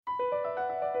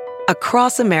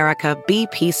Across America,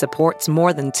 BP supports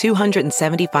more than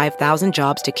 275,000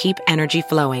 jobs to keep energy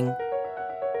flowing.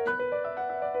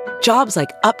 Jobs like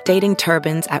updating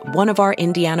turbines at one of our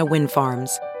Indiana wind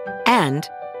farms and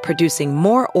producing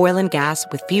more oil and gas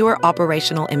with fewer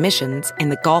operational emissions in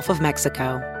the Gulf of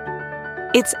Mexico.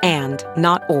 It's and,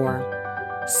 not or.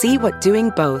 See what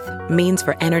doing both means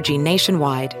for energy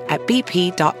nationwide at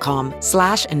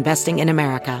bp.com/investing in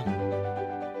America.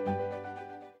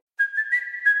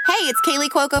 Hey, it's Kaylee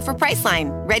Cuoco for Priceline.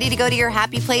 Ready to go to your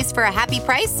happy place for a happy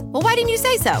price? Well, why didn't you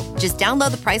say so? Just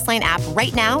download the Priceline app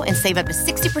right now and save up to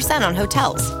 60% on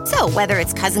hotels. So whether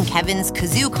it's Cousin Kevin's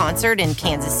Kazoo Concert in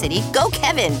Kansas City, go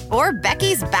Kevin, or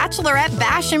Becky's Bachelorette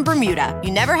Bash in Bermuda,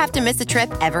 you never have to miss a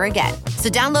trip ever again. So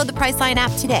download the Priceline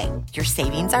app today. Your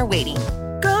savings are waiting.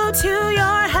 Go to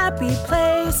your happy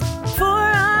place for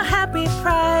a happy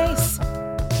price.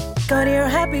 Go to your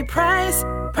happy price,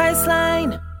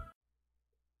 Priceline.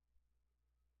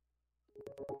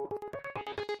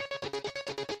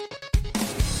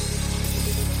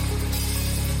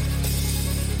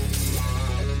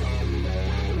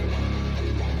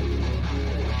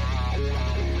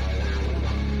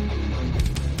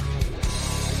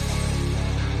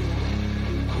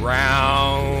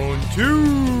 Round two.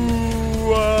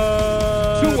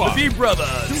 The B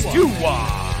Brothers.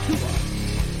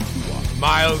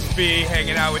 Miles B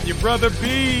hanging out with you. Brother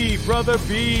B.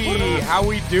 How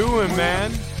we doing,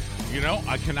 man? You know,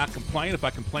 I cannot complain. If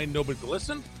I complain, nobody will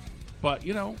listen. But,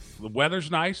 you know, the weather's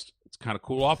nice. It's kind of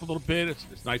cool off a little bit.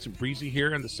 It's nice and breezy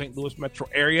here in the St. Louis metro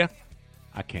area.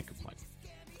 I can't complain.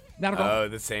 Not at all. Oh,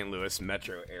 the St. Louis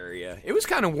metro area. It was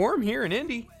kind of warm here in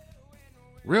Indy.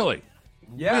 Really?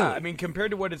 Yeah, Really? I mean,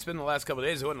 compared to what it's been the last couple of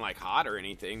days, it wasn't like hot or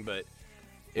anything, but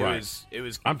it was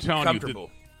I'm telling comfortable. you,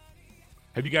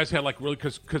 have you guys had like really,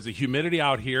 because the humidity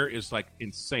out here is like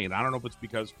insane. I don't know if it's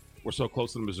because we're so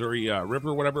close to the Missouri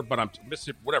River or whatever, but I'm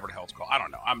Mississippi, whatever the hell it's called. I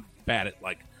don't know. I'm bad at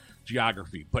like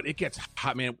geography, but it gets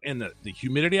hot, man. And the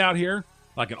humidity out here,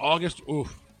 like in August,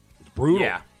 oof, it's brutal.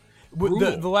 Yeah.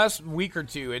 The last week or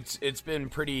two, it's been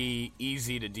pretty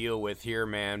easy to deal with here,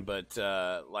 man. But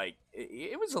like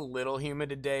it was a little humid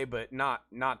today, but not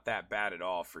that bad at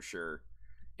all for sure.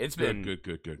 It's been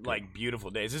good. Like beautiful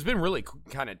days. It's been really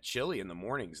kind of chilly in the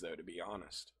mornings, though, to be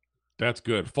honest. That's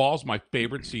good. Fall's my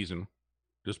favorite season,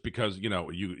 just because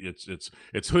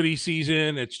it's hoodie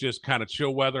season. It's just kind of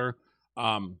chill weather.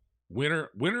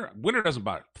 Winter doesn't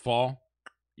bother. Fall.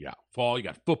 You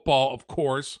got football, of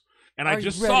course. And Are I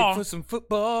just you ready saw for some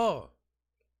football.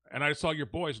 And I saw your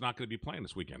boy's not going to be playing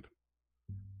this weekend.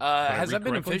 Has that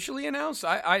been officially announced?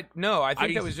 No, I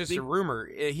think that was just a rumor.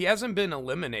 He hasn't been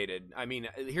eliminated. I mean,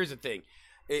 here's the thing.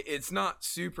 It's not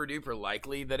super duper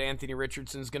likely that Anthony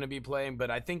Richardson's going to be playing,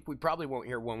 but I think we probably won't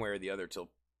hear one way or the other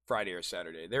till Friday or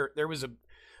Saturday. There was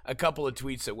a couple of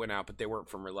tweets that went out, but they weren't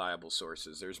from reliable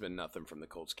sources. There's been nothing from the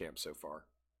Colts camp so far.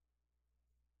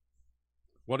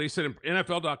 Well, they said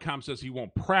NFL.com says he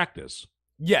won't practice.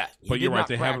 Yeah, but you're right.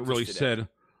 They haven't really today.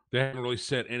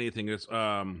 said anything. It's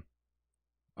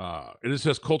it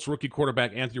says Colts rookie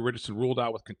quarterback Anthony Richardson ruled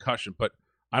out with concussion, but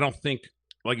I don't think,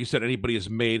 like you said, anybody has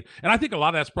made. And I think a lot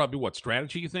of that's probably what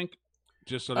strategy you think,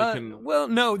 just so they can. Well,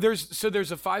 no, there's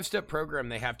a 5-step program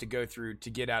they have to go through to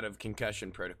get out of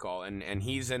concussion protocol, and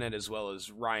he's in it as well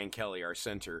as Ryan Kelly, our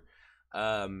center.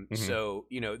 So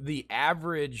the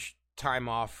average time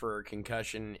off for a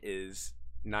concussion is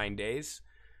 9 days.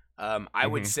 I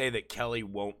would say that Kelly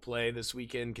won't play this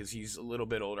weekend because he's a little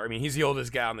bit older. I mean, he's the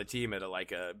oldest guy on the team at a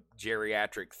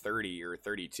geriatric 30 or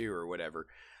 32 or whatever.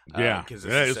 Yeah, because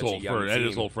that is old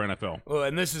for NFL. Well,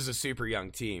 and this is a super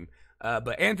young team.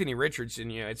 But Anthony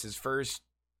Richardson, it's his first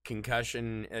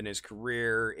concussion in his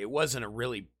career. It wasn't a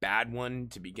really bad one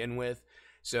to begin with.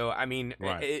 So, I mean,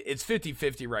 it's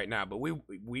 50-50 right now, but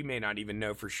we may not even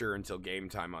know for sure until game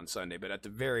time on Sunday. But at the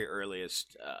very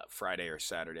earliest, Friday or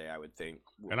Saturday, I would think.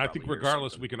 And I think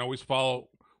regardless, we can always follow.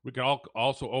 We can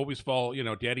also always follow,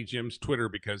 Daddy Jim's Twitter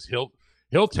because he'll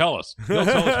tell us. He'll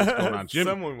tell us what's going on.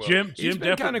 Someone will. Jim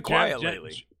been kind of quiet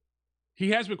lately.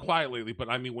 He has been quiet lately, but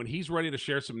I mean, when he's ready to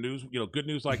share some news, good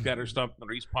news like that or something,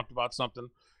 or he's pumped about something.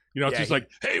 It's just like,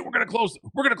 hey, we're gonna close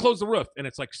the roof, and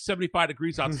it's like 75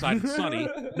 degrees outside and sunny,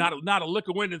 not a lick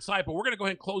of wind inside, but we're gonna go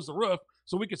ahead and close the roof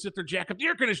so we can sit there and jack up the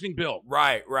air conditioning bill.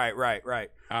 Right. I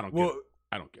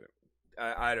don't get it.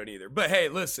 I don't either. But hey,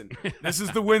 listen, this is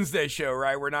the Wednesday show,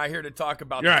 right? We're not here to talk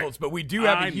about the Colts, but we do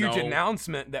have a huge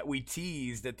announcement that we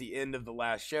teased at the end of the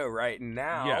last show, right? And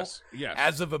now, yes.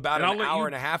 as of about an hour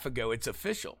and a half ago, it's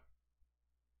official.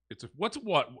 It's what?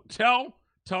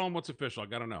 Tell them what's official. I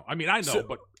got to know. I mean, I know,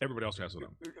 but everybody else has to know.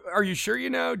 Are you sure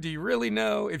you know? Do you really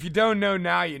know? If you don't know,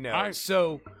 now you know.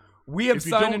 So we have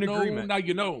signed an know, agreement. Now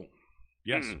you know.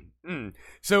 Yes.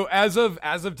 So as of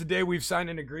today, we've signed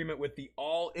an agreement with the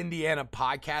All Indiana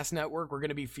Podcast Network. We're going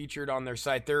to be featured on their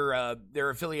site. They're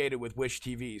affiliated with Wish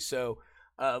TV. So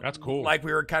that's cool. Like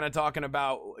we were kind of talking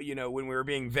about, when we were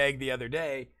being vague the other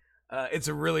day, it's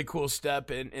a really cool step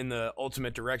in the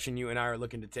ultimate direction you and I are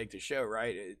looking to take the show.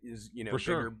 Right? It is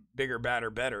bigger,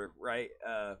 badder, better. Right?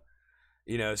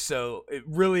 So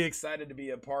really excited to be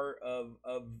a part of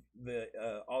the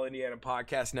All Indiana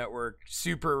Podcast Network.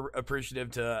 Super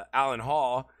appreciative to Alan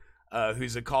Hall,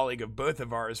 who's a colleague of both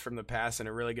of ours from the past and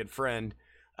a really good friend.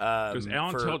 Did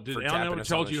Alan ever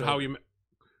tell you how you?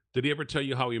 Did he ever tell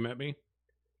you how he met me?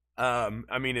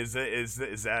 I mean, is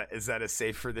that a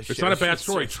safe for the show? It's not a bad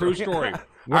story. True story. All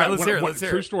right, let's hear it.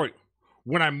 True story.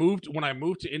 When I moved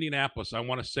to Indianapolis, I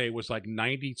want to say it was like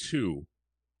 92.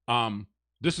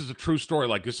 This is a true story.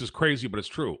 Like, this is crazy, but it's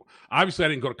true. Obviously, I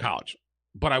didn't go to college,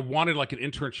 but I wanted like an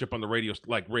internship on the radio,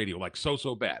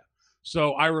 so bad.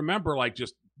 So I remember like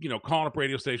just, calling up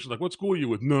radio stations, like, what school are you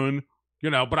with? None,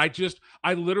 but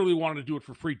I literally wanted to do it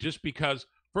for free just because,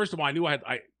 first of all, I knew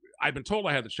I'd been told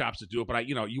I had the chops to do it, but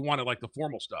you wanted like the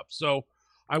formal stuff. So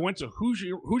I went to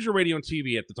Hoosier Radio and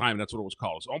TV at the time. That's what it was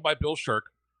called. It was owned by Bill Shirk.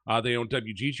 They owned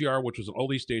WGGR, which was an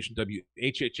oldie station,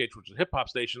 WHHH, which was a hip-hop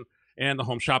station, and the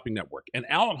Home Shopping Network. And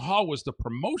Alan Hall was the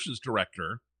promotions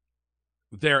director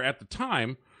there at the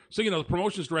time. So, the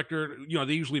promotions director,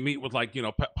 they usually meet with, like,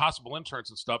 possible interns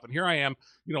and stuff. And here I am,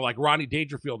 like Rodney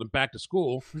Dangerfield and Back to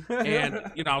School. And,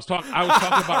 I was talking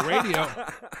about radio.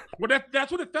 Well,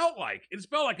 that's what it felt like. It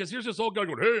felt like, because here's this old guy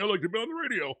going, hey, I like to be on the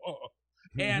radio.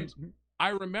 And I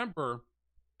remember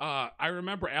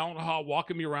Alan Hall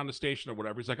walking me around the station or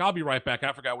whatever. He's like, I'll be right back.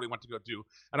 I forgot what he went to go do.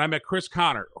 And I met Chris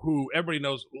Connor, who everybody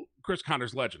knows. Chris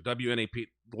Connor's legend, WNAP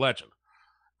legend.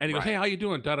 And he goes, hey, how you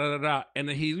doing? Da-da-da-da. And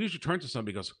then he usually turns to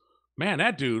somebody. He goes, man,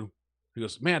 that dude. He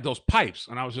goes, man, those pipes.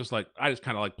 And I was just like, I just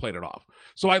kind of like played it off.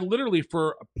 So I literally,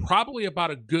 for probably about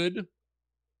a good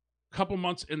couple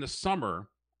months in the summer,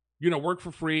 worked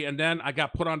for free. And then I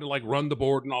got put on to like run the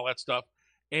board and all that stuff.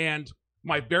 And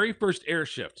my very first air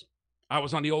shift, I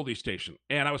was on the oldie station,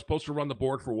 and I was supposed to run the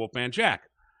board for Wolfman Jack.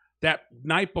 That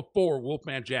night before,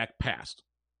 Wolfman Jack passed,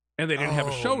 and they didn't have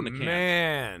a show in the can.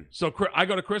 Man. So I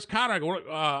go to Chris Connor.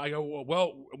 I go,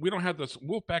 well, we don't have this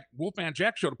Wolfman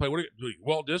Jack show to play. What do you,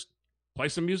 well, just play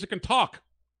some music and talk.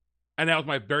 And that was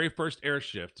my very first air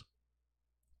shift.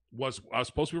 I was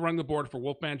supposed to be running the board for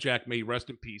Wolfman Jack. May he rest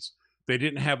in peace. They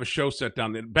didn't have a show set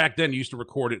down. Back then, you used to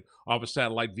record it off a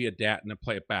satellite via DAT and then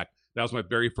play it back. That was my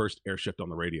very first air shift on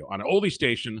the radio on an oldie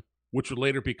station, which would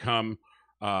later become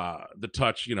the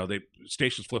Touch.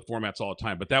 Stations flip formats all the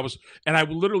time. But that was, and I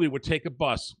literally would take a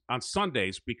bus on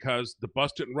Sundays because the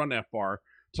bus didn't run that far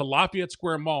to Lafayette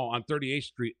Square Mall on 38th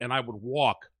Street, and I would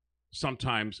walk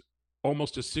sometimes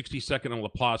almost a 60-second on La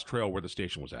Plaza Trail where the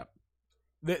station was at.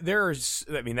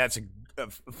 That's a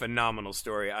phenomenal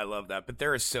story. I love that. But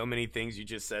there are so many things you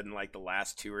just said in like the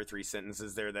last 2 or 3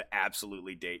 sentences there that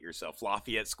absolutely date yourself.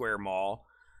 Lafayette Square Mall.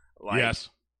 Yes.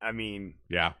 I mean,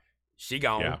 yeah. She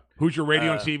gone. Yeah. Who's your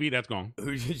radio and TV? That's gone.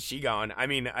 She gone. I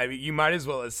mean, you might as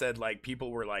well have said like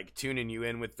people were like tuning you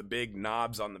in with the big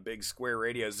knobs on the big square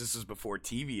radios. This was before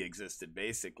TV existed,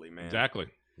 basically, man. Exactly.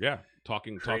 Yeah,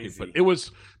 talking, Crazy.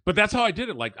 but that's how I did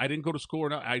it. Like, I didn't go to school or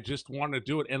not. I just wanted to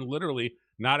do it, and literally,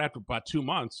 not after about 2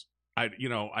 months, I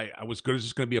was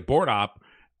just going to be a board op,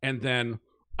 and then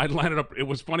I landed up. It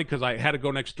was funny because I had to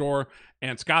go next door,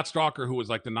 and Scott Stalker, who was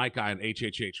like the night guy in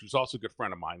HHH, who's also a good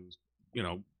friend of mine,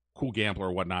 cool gambler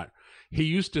or whatnot. He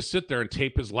used to sit there and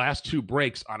tape his last 2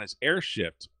 breaks on his air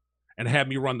shift, and have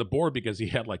me run the board because he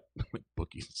had like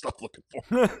bookies and stuff looking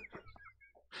for him.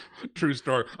 True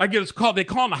story. I get his call. They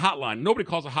call him the hotline. Nobody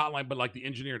calls a hotline but like the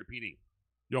engineer to PD.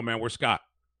 Yo, man, where's Scott?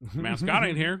 Man, Scott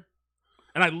ain't here.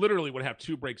 And I literally would have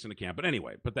 2 breaks in the camp. But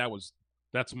anyway,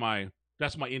 that's my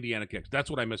Indiana kicks. That's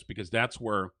what I miss because that's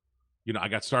where, I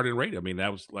got started in radio. I mean,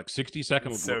 that was like 60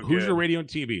 seconds. So Who's good. your radio and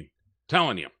TV?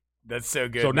 Telling you. That's so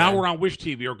good. So now man. we're on Wish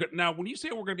TV. Now, when you say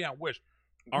we're going to be on Wish,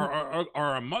 are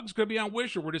our mugs going to be on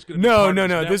Wish, or we're just going to?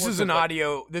 No. This is an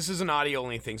audio. This is an audio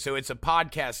only thing. So it's a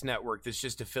podcast network that's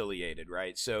just affiliated,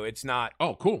 right? So it's not.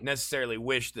 Oh, cool. Necessarily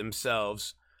Wish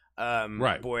themselves.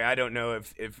 Right. Boy, I don't know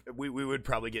if we would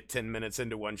probably get 10 minutes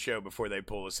into one show before they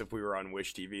pull us if we were on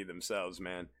Wish TV themselves,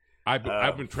 man. I've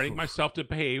been training myself to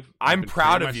behave. I'm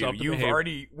proud of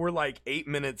you. We're like 8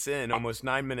 minutes in, almost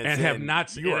 9 minutes and in. have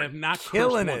not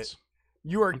killing it. once.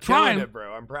 You are I'm killing trying. it,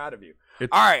 bro. I'm proud of you.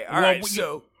 All right.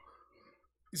 So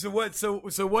So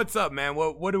what's up, man?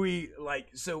 What do we like?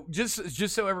 So just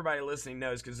so everybody listening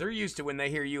knows, because they're used to when they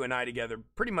hear you and I together,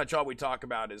 pretty much all we talk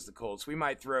about is the Colts. We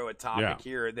might throw a topic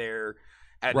here or there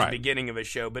at the beginning of a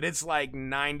show, but it's like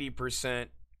 90%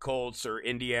 Colts or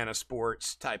Indiana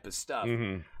sports type of stuff.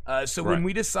 So when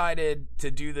we decided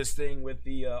to do this thing with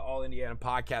the All Indiana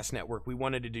Podcast Network, we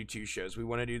wanted to do two shows. We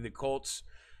want to do the Colts,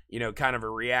 kind of a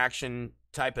reaction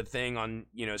type of thing on,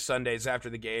 Sundays after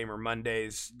the game or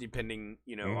Mondays, depending,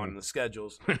 on the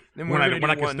schedules. Then when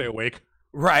I can stay awake.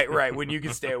 Right. When you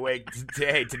can stay awake.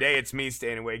 Hey, today it's me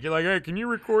staying awake. You're like, hey, can you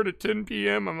record at 10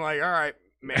 p.m.? I'm like, all right,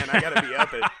 man, I got to be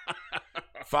up at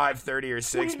 5:30 or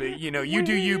 6. But, you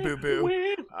do you,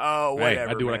 boo-boo. Oh,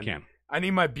 whatever, I do what man. I can. I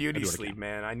need my beauty sleep,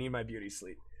 man. I need my beauty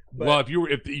sleep. But, well, if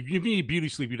you need beauty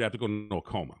sleep, you'd have to go into a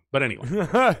coma. But anyway,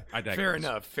 I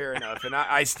digress. Fair enough. And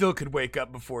I still could wake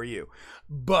up before you.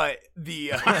 But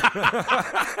the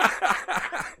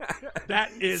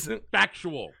that is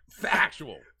factual.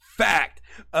 Fact.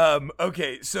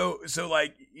 Okay, so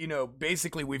like,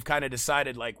 basically we've kind of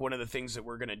decided, like, one of the things that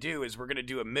we're gonna do is we're gonna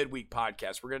do a midweek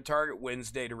podcast. We're gonna target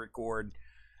Wednesday to record.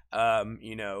 And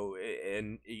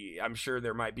I'm sure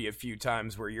there might be a few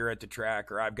times where you're at the track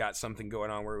or I've got something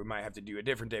going on where we might have to do a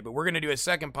different day, but we're going to do a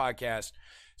second podcast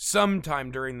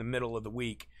sometime during the middle of the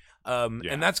week.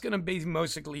 And that's going to be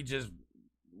mostly just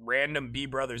random B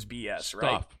Brothers BS,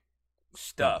 right?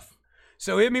 Stuff.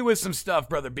 So hit me with some stuff,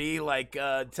 Brother B. Like,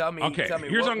 tell me. Here's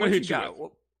what I'm going to hit you got.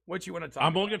 with. What you want to talk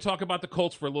I'm about? only going to talk about the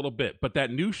Colts for a little bit, but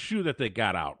that new shoe that they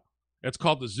got out, it's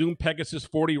called the Zoom Pegasus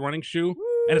 40 running shoe.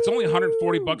 And it's only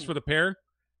 $140 for the pair.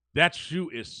 That shoe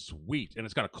is sweet, and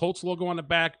it's got a Colts logo on the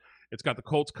back. It's got the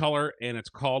Colts color, and it's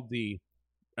called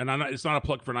it's not a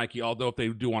plug for Nike, although if they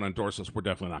do want to endorse us, we're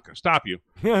definitely not going to stop you.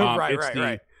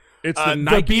 Right. It's the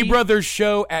Nike B Brothers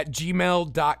Show at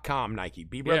gmail.com. Nike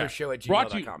B Brothers Show at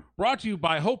gmail.com. Brought to you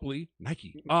by hopefully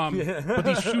Nike. But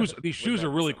these shoes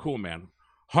are really cool, man.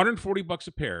 $140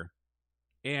 a pair,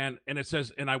 and it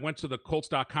says, and I went to the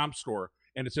Colts.com store,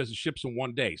 and it says it ships in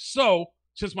 1 day. So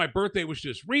since my birthday was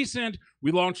just recent,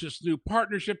 we launched this new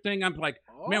partnership thing. I'm like,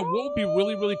 man, what would be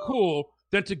really, really cool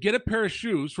than to get a pair of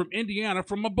shoes from Indiana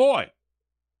from a boy?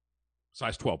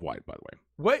 Size 12 wide, by the way.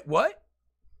 Wait, what?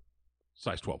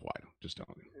 Size 12 wide. Just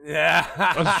telling you. Yeah.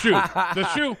 The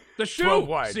shoe. 12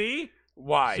 wide. See?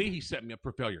 Why? See, he set me up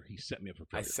for failure.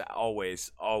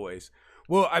 Always.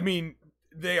 Well, I mean,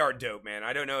 they are dope, man.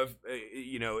 I don't know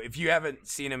if you haven't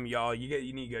seen them, y'all,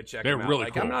 you need to go check them out. Really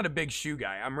like, cool. I'm not a big shoe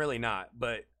guy. I'm really not,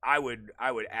 but I would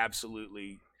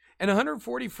absolutely. And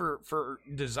 140 for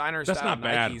designer style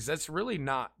Nikes. That's really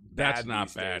not bad. That's not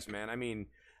these bad, days, man. I mean,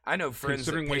 I know friends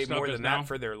that pay more than that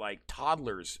for their like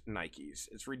toddlers Nikes.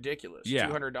 It's ridiculous. Yeah.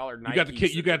 $200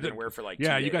 Nikes. You got the wear for like 2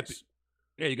 days.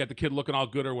 You got the kid looking all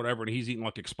good or whatever, and he's eating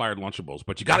like expired Lunchables.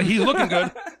 But he's looking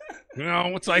good.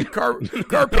 It's like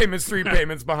car payments 3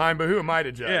 payments behind, but who am I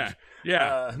to judge?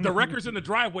 Yeah. The wrecker's in the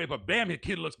driveway, but bam, your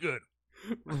kid looks good.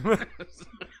 That's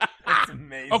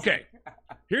amazing. Okay,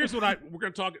 here's what we're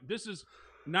going to talk. This is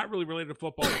not really related to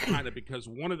football, kind of, because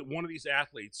one of these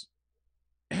athletes.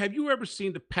 Have you ever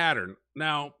seen the pattern?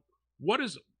 Now, what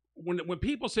is when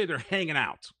people say they're hanging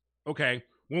out? Okay,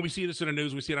 when we see this in the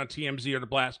news, we see it on TMZ or the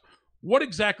Blast. What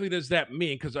exactly does that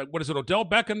mean? Because what is it? Odell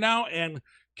Beckham now and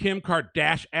Kim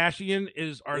Kardashian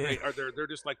they're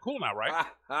just like cool now, right?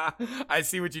 I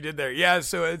see what you did there. Yeah,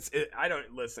 so I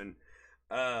don't listen.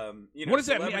 What does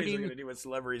that mean? I mean, are going to do what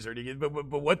celebrities are doing,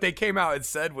 but what they came out and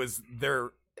said was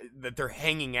they're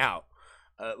hanging out.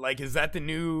 Like, is that the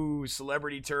new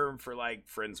celebrity term for like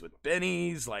friends with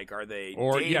bennies? Like, are they dating?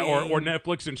 or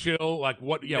Netflix and chill? Like,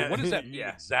 what? Yeah, what does that mean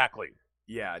exactly?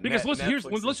 Yeah, because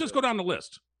let's just go down the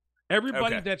list.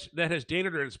 Everybody that has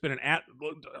dated her has been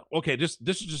okay. This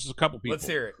is just a couple people. Let's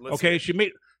hear it. Okay, she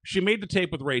made the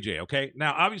tape with Ray J. Okay,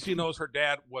 now obviously knows her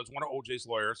dad was one of OJ's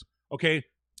lawyers. Okay,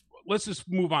 let's just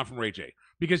move on from Ray J.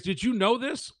 Because did you know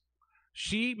this?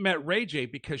 She met Ray J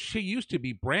because she used to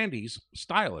be Brandy's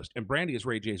stylist, and Brandy is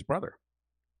Ray J's brother.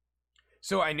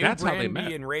 So I knew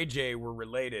Brandy and Ray J were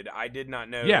related. I did not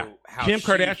know how Kim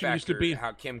Kardashian used to be.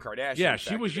 How Kim Kardashian. Yeah,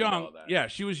 she was young. Yeah,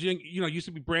 she was young. Used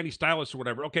to be Brandy's stylist or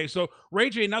whatever. Okay, so Ray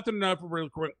J, nothing enough,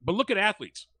 but look at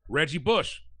athletes. Reggie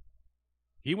Bush.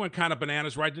 He went kind of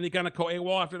bananas, right? Didn't he kind of go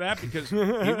AWOL after that? Because he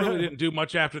really didn't do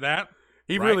much after that.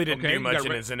 He really didn't do much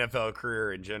in his NFL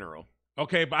career in general.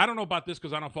 Okay, but I don't know about this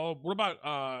because I don't follow. What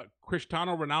about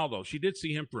Cristiano Ronaldo? She did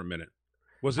see him for a minute.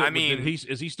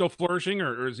 Is he still flourishing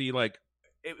or is he like?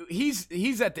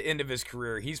 He's at the end of his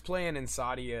career. He's playing in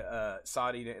Saudi in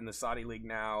the Saudi league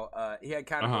now. He had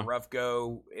kind of a rough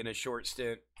go in a short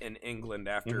stint in England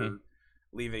after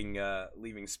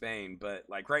leaving Spain. But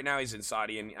like right now he's in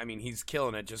Saudi, and I mean he's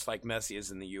killing it just like Messi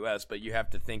is in the U.S. But you have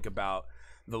to think about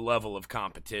the level of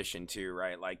competition too,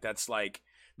 right? Like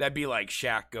that'd be like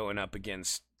Shaq going up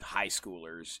against high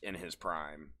schoolers in his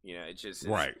prime. You know, it's just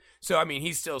right. So I mean,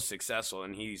 he's still successful,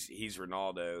 and he's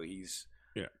Ronaldo. He's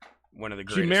one of the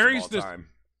greatest of all time.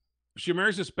 She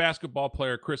marries this basketball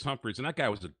player, Chris Humphries, and that guy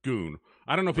was a goon.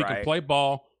 I don't know if he can play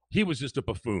ball. He was just a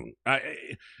buffoon.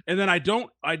 And then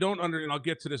and I'll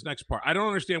get to this next part. I don't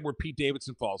understand where Pete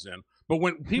Davidson falls in. But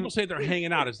when people say they're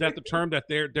hanging out, is that the term that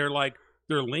they're like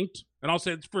they're linked? And I'll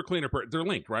say it's for a cleaner part. They're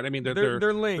linked, right? I mean, they're linked.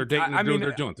 They're dating.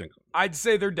 They're doing things. I'd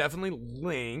say they're definitely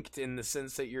linked in the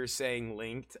sense that you're saying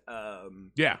linked.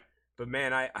 Yeah. But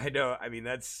man, I know. I mean,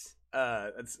 that's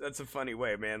a funny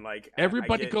way, man. Like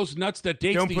everybody goes nuts that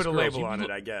dates. Don't these put a girls. label on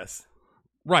it, I guess.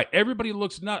 Right. Everybody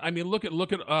looks nuts. I mean, look at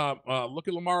Lamar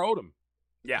Odom.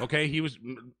 Yeah. Okay. He was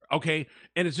okay,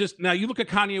 and it's just now you look at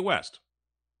Kanye West.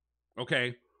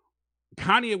 Okay,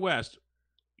 Kanye West,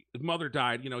 his mother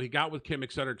died. You know, he got with Kim,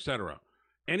 et cetera, et cetera.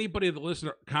 Anybody that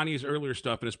listened to Kanye's earlier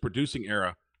stuff in his producing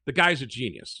era, the guy's a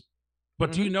genius.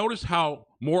 But do you notice how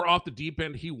more off the deep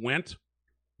end he went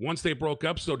once they broke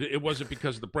up? So it wasn't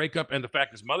because of the breakup and the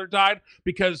fact his mother died,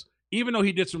 because even though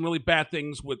he did some really bad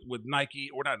things with Nike,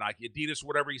 or not Nike, Adidas,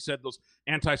 whatever he said, those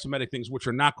anti-Semitic things, which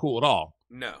are not cool at all.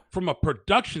 No. From a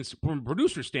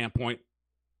producer standpoint,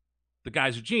 the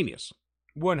guy's a genius.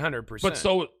 100%. But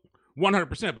so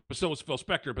 100%. But so was Phil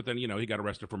Spector. But then he got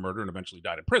arrested for murder and eventually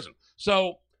died in prison.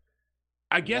 So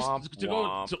I guess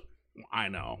I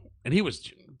know, and he was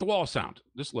the Wall of Sound.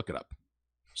 Just look it up.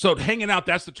 So hanging out,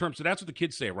 that's the term. So that's what the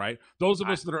kids say, right? Those of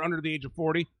us that are under the age of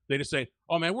 40, they just say,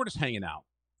 "Oh man, we're just hanging out."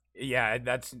 Yeah,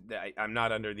 I'm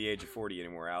not under the age of 40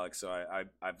 anymore, Alex. So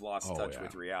I've lost touch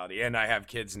with reality, and I have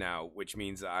kids now, which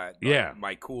means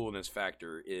my coolness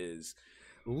factor is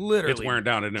literally it's wearing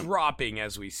down, isn't it? Dropping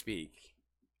as we speak.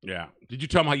 Yeah. Did you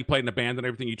tell them how you played in a band and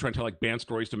everything? You try and tell like band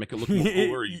stories to make it look more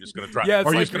cooler, or are you just gonna drop? Yeah, or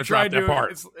are you just gonna drop that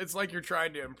part? It's like you're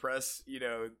trying to impress,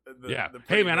 the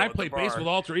hey man, I play bass with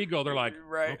Alter Ego. They're like,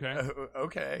 right, okay,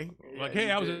 okay. Like,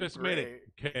 hey, I was a Semitic.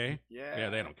 Okay, yeah,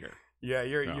 they don't care. Yeah,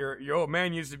 your old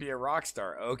man used to be a rock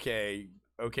star. Okay,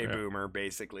 boomer.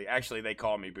 Basically, actually, they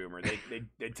call me boomer.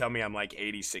 They tell me I'm like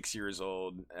 86 years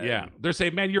old. Yeah, they're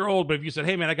saying, man, you're old. But if you said,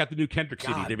 hey man, I got the new Kendrick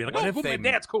CD, they'd be like, oh, my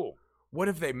dad's cool. What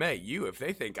if they met you? If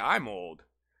they think I'm old,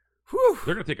 whew.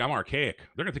 They're gonna think I'm archaic.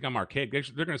 They're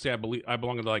gonna say I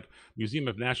belong to like Museum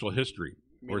of Natural History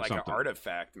or like something. An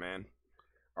artifact, man.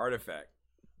 Artifact.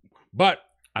 But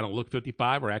I don't look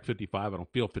 55 or act 55. I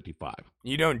don't feel 55.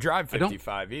 You don't drive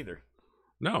 55 either.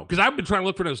 No, because I've been trying to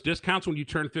look for those discounts when you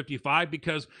turn 55,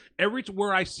 because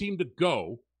everywhere I seem to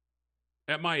go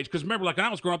at my age, because remember, like when I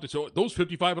was growing up, so those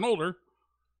 55 and older,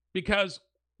 because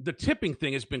the tipping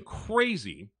thing has been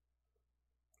crazy.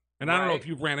 And I don't know if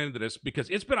you've ran into this, because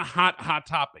it's been a hot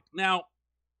topic. Now,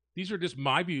 these are just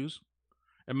my views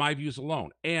and my views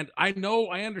alone. And I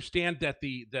understand that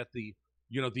the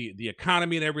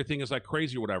economy and everything is like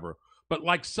crazy or whatever. But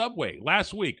like Subway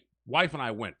last week, wife and I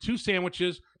went 2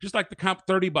 sandwiches, just like the comp,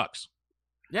 $30.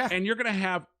 Yeah. And you're gonna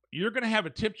have a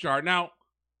tip jar. Now,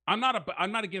 I'm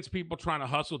not against people trying to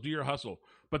hustle, do your hustle.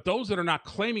 But those that are not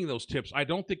claiming those tips, I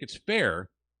don't think it's fair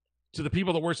to the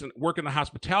people that work in the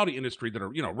hospitality industry that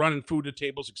are, running food to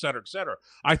tables, et cetera, et cetera.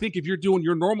 I think if you're doing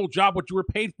your normal job, what you were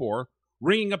paid for,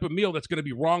 ringing up a meal that's going to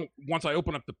be wrong once I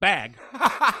open up the bag.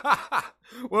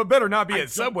 Well, it better not be at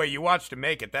Subway. You watched to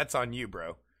make it. That's on you,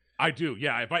 bro. I do,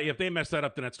 yeah. If they mess that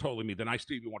up, then that's totally me. Then I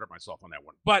still even wonder myself on that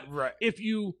one. But if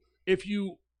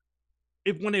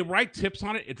when they write tips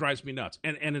on it, it drives me nuts.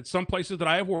 And in some places that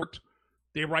I have worked,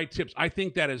 they write tips. I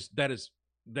think that's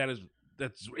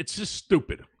it's just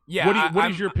stupid. Yeah.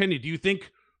 What is your opinion? Do you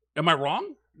think? Am I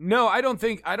wrong? No, I don't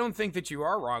think that you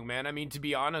are wrong, man. I mean, to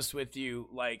be honest with you,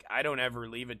 like I don't ever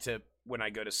leave a tip when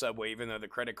I go to Subway, even though the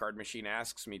credit card machine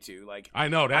asks me to. Like I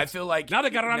know that. I feel like now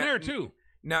they got it on there too.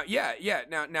 Now, yeah.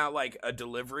 Now, like a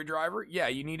delivery driver, yeah,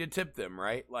 you need to tip them,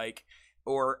 right? Like,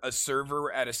 or a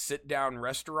server at a sit-down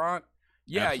restaurant,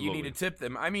 yeah, absolutely. You need to tip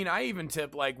them. I mean, I even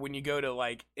tip like when you go to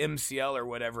like MCL or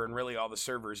whatever, and really all the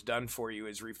server's done for you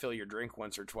is refill your drink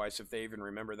once or twice if they even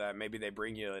remember that. Maybe they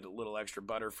bring you a little extra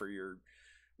butter for your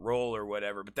roll or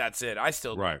whatever, but that's it. I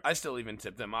still even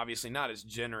tip them. Obviously, not as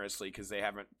generously because they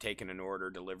haven't taken an order,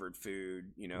 delivered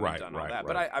food, done all that.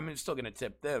 But I'm still going to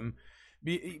tip them.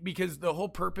 Because the whole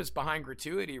purpose behind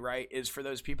gratuity, right, is for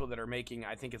those people that are making,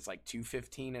 I think it's like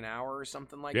 $2.15 an hour or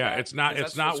something like that. Yeah, it's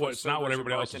not what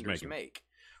everybody else is making.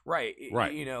 Right.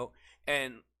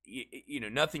 And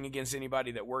nothing against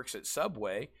anybody that works at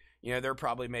Subway. They're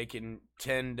probably making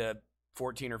 $10 to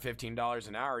 $14 or $15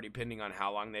 an hour, depending on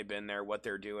how long they've been there, what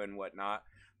they're doing, whatnot.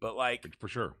 But like, for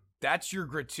sure, that's your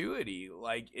gratuity.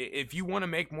 Like, if you want to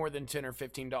make more than $10 or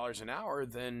 $15 an hour,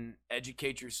 then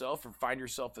educate yourself or find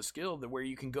yourself a skill that where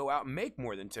you can go out and make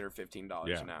more than $10 or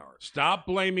 $15 an hour. Stop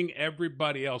blaming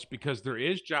everybody else, because there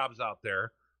is jobs out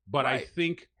there. But Right. I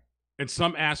think in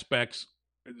some aspects,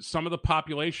 some of the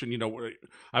population,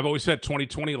 I've always said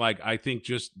 2020, like, I think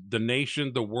just the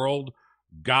nation, the world,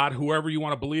 God, whoever you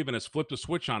want to believe in, has flipped a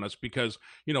switch on us, because,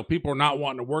 people are not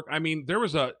wanting to work. I mean, there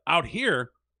was out here,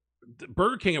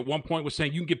 Burger King at one point was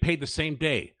saying you can get paid the same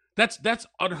day. That's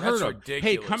unheard That's of. ridiculous,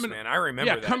 Hey, come in, man. I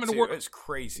remember that come into too. work. It's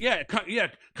crazy. Yeah,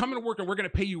 come into work and we're going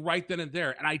to pay you right then and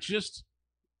there. And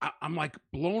I'm like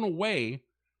blown away.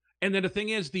 And then the thing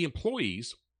is, the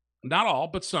employees, not all,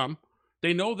 but some,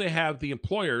 they know they have the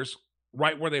employers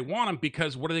right where they want them,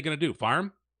 because what are they going to do? Fire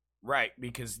them? Right,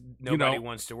 because nobody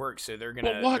wants to work, so they're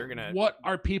gonna. What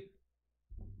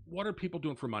are people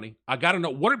doing for money? I got to know,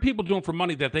 what are people doing for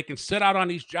money that they can sit out on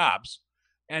these jobs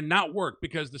and not work,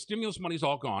 because the stimulus money's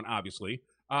all gone, obviously.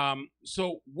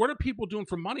 So what are people doing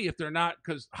for money if they're not?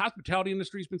 Because hospitality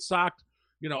industry's been socked.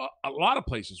 A lot of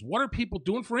places. What are people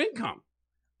doing for income?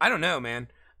 I don't know, man.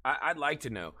 I'd like to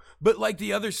know. But like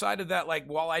the other side of that, like,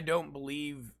 while I don't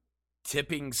believe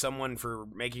tipping someone for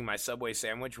making my Subway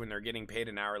sandwich when they're getting paid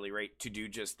an hourly rate to do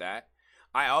just that,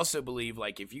 I also believe,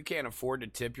 like, if you can't afford to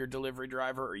tip your delivery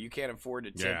driver, or you can't afford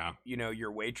to tip,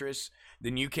 your waitress,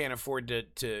 then you can't afford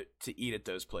to eat at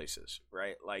those places,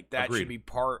 right? Like, that should be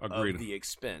part of the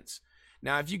expense.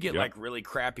 Now, if you get like really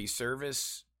crappy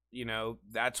service,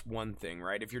 that's one thing,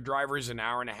 right? If your driver's an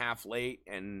hour and a half late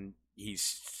and he's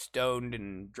stoned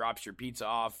and drops your pizza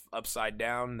off upside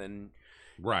down, then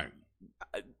right,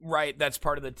 that's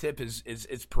part of the tip. Is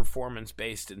it's performance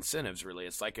based incentives, really.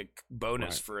 It's like a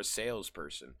bonus for a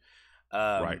salesperson,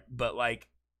 but like,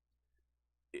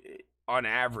 on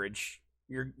average,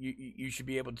 you should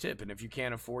be able to tip, and if you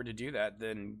can't afford to do that,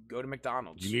 then go to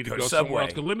McDonald's. You need to go somewhere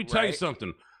else. Let me tell you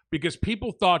something, because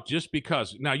people thought just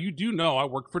because, now you do know I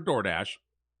worked for DoorDash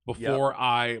before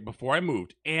I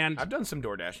moved, and I've done some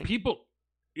DoorDashing. People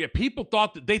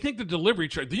thought that, they think the delivery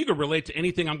charge, you can relate to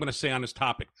anything I'm going to say on this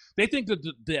topic. They think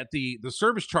that the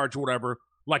service charge or whatever,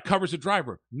 like, covers the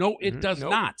driver. No, it does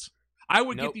not. I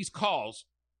would get these calls.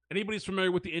 Anybody's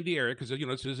familiar with the Indy area, because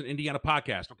this is an Indiana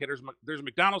podcast. Okay, there's a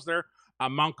McDonald's there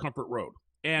on Mount Comfort Road,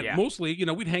 and mostly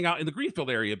we'd hang out in the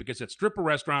Greenfield area, because it's stripper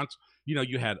restaurants.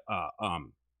 You had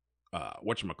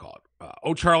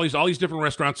O'Charlie's, all these different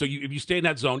restaurants. So if you stay in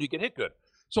that zone, you get hit good.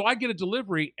 So I get a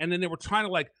delivery, and then they were trying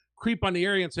to like creep on the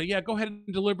area and say, yeah, go ahead and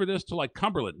deliver this to like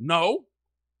Cumberland. No,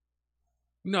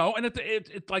 and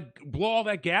it's like blow all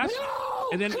that gas,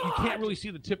 and then you can't really see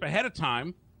the tip ahead of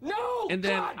time. And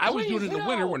then I was doing it in the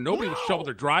winter when nobody would shovel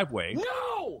their driveway.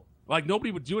 Like,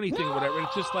 nobody would do anything or whatever. And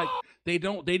it's just like they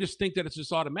just think that it's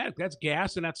just automatic. That's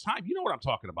gas and that's time. You know what I'm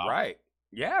talking about, right?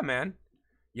 Yeah, man.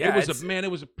 Yeah,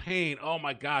 it was a pain. Oh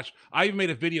my gosh, I even made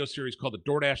a video series called the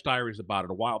DoorDash Diaries about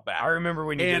it a while back. I remember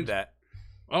when you did that.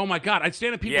 Oh my God, I'd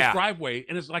stand in people's driveway,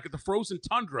 and it's like the frozen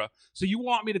tundra. So you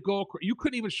want me to go? You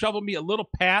couldn't even shovel me a little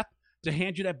path to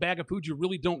hand you that bag of food you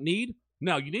really don't need.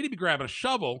 No, you need to be grabbing a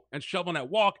shovel and shoveling that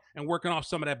walk and working off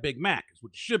some of that Big Mac. Is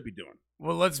what you should be doing.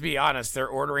 Well, let's be honest. They're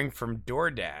ordering from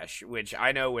DoorDash, which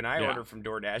I know when I order from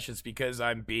DoorDash, it's because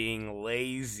I'm being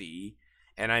lazy.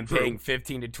 And I'm paying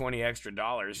 $15 to $20 extra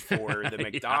for the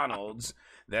McDonald's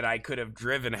that I could have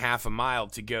driven half a mile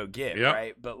to go get,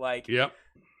 right? But like,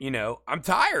 I'm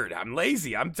tired. I'm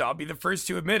lazy. I'll be the first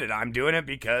to admit it. I'm doing it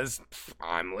because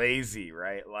I'm lazy,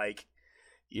 right? Like,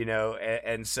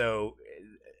 and so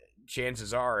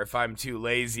chances are, if I'm too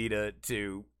lazy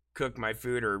to cook my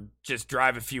food or just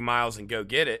drive a few miles and go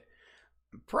get it,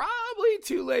 I'm probably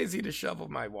too lazy to shovel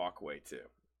my walkway too.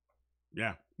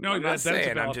 Yeah. No, I'm that's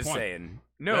saying. a valid I'm just point. saying.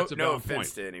 No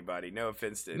offense to anybody. No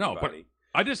offense to anybody. No, but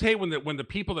I just hate when the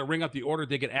people that ring up the order,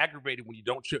 they get aggravated when you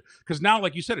don't show. Because now,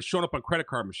 like you said, it's showing up on credit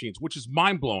card machines, which is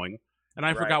mind blowing. And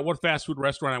I forgot what fast food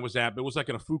restaurant I was at, but it was like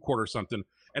in a food court or something.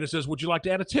 And it says, "Would you like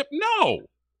to add a tip?" No,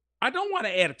 I don't want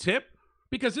to add a tip,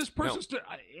 because this person's.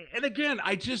 And again,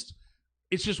 it's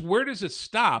just, where does it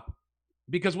stop?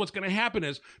 Because what's going to happen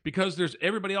is, because there's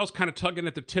everybody else kind of tugging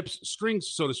at the tips strings,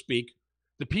 so to speak.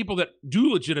 The people that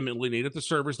do legitimately need it, the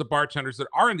servers, the bartenders that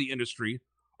are in the industry,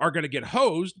 are going to get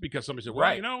hosed because somebody said,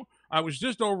 well, I was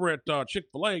just over at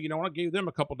Chick-fil-A, and I gave them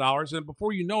a couple dollars. And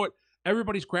before you know it,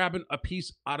 everybo's grabbing a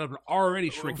piece out of an already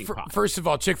shrinking pot. First of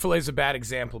all, Chick-fil-A is a bad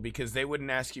example, because they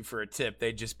wouldn't ask you for a tip.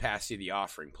 They'd just pass you the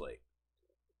offering plate.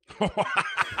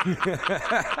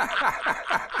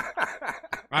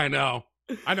 I know.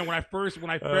 When I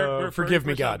forgive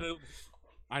me, God.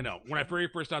 I know. When I very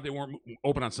first thought they weren't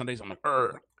open on Sundays, I'm like,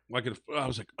 I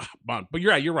was like, but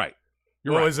you're right.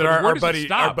 You're right. Was it our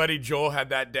buddy Joel had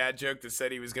that dad joke that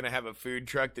said he was going to have a food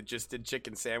truck that just did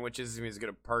chicken sandwiches, and he was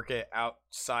going to park it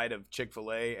outside of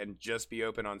Chick-fil-A and just be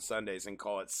open on Sundays and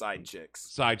call it Side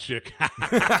Chicks. Side Chick.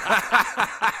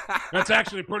 That's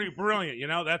actually pretty brilliant.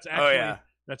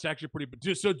 That's actually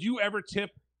pretty. So do you ever tip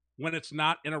when it's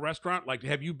not in a restaurant? Like,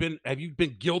 have you been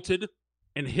guilted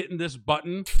and hitting this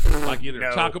button, like either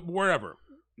Taco, wherever?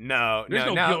 No, there's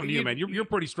no guilt in you, man. You're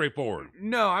pretty straightforward.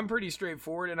 No, I'm pretty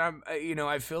straightforward, and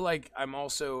I feel like I'm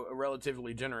also a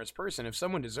relatively generous person. If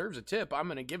someone deserves a tip, I'm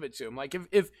going to give it to them. Like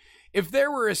if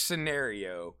there were a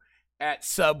scenario at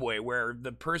Subway where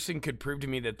the person could prove to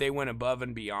me that they went above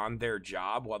and beyond their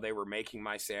job while they were making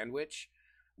my sandwich,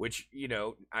 which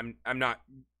I'm not.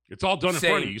 It's all done in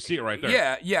front of you. You see it right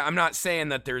there. Yeah. I'm not saying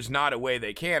that there's not a way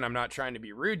they can. I'm not trying to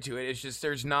be rude to it. It's just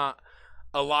there's not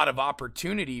a lot of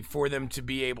opportunity for them to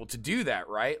be able to do that,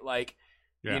 right? Like,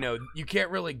 you can't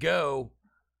really go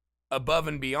above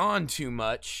and beyond too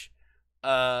much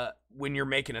when you're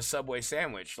making a Subway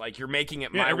sandwich. Like, you're making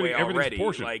it my way already.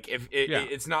 Portioned. Like,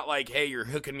 it's not like, hey, you're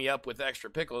hooking me up with extra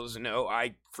pickles. No,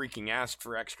 I freaking asked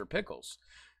for extra pickles.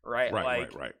 Right.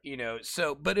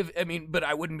 So, but but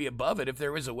I wouldn't be above it if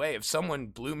there was a way. If someone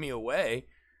blew me away,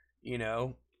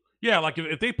 Yeah, like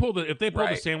if they pull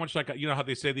the sandwich, like how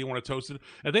they say they want to toast it,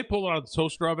 if they pull it out of the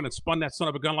toaster oven and spun that son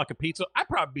of a gun like a pizza, I'd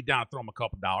probably be down to throw them a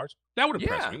couple $. That would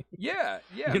impress me. Yeah,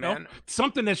 man.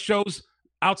 Something that shows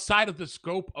outside of the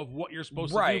scope of what you're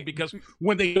supposed to do, because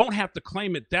when they don't have to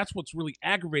claim it, that's what's really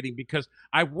aggravating. Because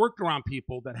I've worked around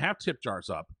people that have tip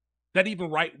jars up, that even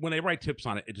when they write tips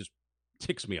on it, it just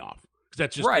ticks me off because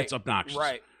that's just it's obnoxious.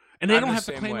 Right, and they don't have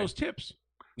to claim those tips.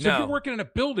 So if you're working in a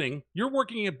building,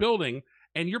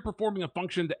 and you're performing a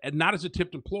function and not as a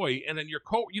tipped employee, and then your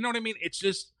you know what I mean? It's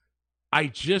just, I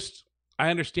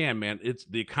understand, man. It's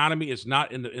the economy is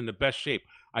not in the best shape.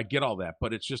 I get all that,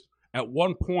 but it's just at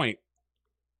one point,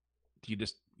 you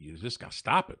just got to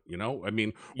stop it,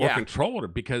 or control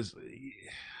it, because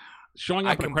showing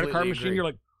up in a credit card machine, you're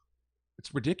like,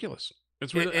 it's ridiculous.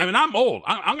 I'm old.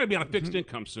 I'm going to be on a fixed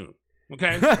income soon.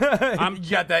 Okay, you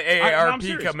got that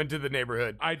AARP coming to the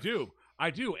neighborhood. I do,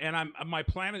 and my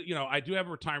plan is, I do have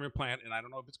a retirement plan, and I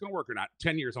don't know if it's going to work or not.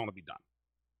 10 years, I want to be done.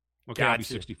 Okay, I'll be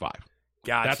 65.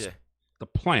 Gotcha. That's the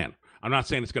plan. I'm not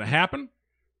saying it's going to happen,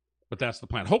 but that's the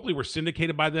plan. Hopefully, we're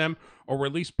syndicated by them, or we're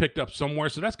at least picked up somewhere.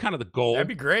 So that's kind of the goal. That'd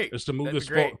be great. Is to move this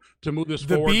forward.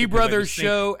 The B Brothers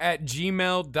Show at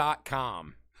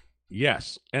gmail.com.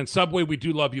 Yes, and Subway, we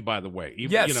do love you, by the way.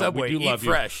 Subway, we do love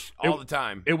fresh all the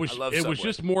time. It was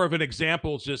just more of an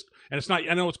example, and it's not.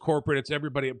 I know it's corporate, it's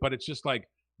everybody, but it's just like,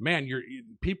 man,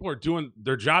 people are doing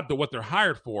their job to what they're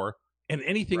hired for, and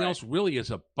anything else really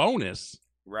is a bonus,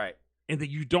 right? And that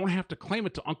you don't have to claim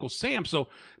it to Uncle Sam. So,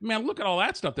 man, look at all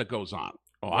that stuff that goes on.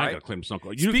 Oh, I got to claim to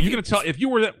Uncle. You're gonna tell if you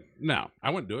were that? No, I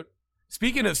wouldn't do it.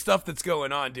 Speaking of stuff that's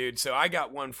going on, dude. So I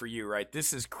got one for you, right?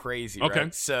 This is crazy. Okay.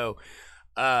 Right? So,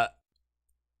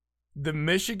 the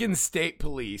Michigan State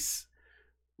Police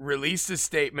released a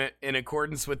statement in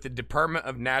accordance with the Department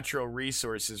of Natural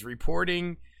Resources,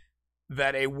 reporting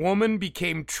that a woman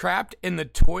became trapped in the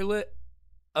toilet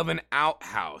of an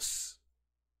outhouse.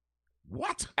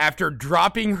 What? After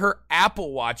dropping her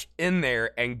Apple Watch in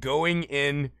there and going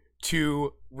in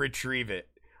to retrieve it.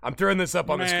 I'm throwing this up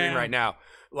on the screen right now.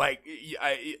 Like,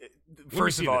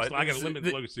 first of all, I got to let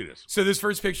me see this. So this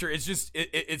first picture is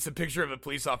it's a picture of a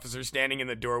police officer standing in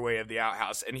the doorway of the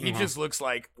outhouse, and he just looks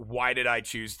like, why did I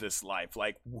choose this life?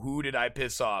 Like, who did I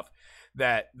piss off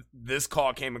that this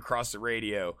call came across the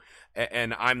radio,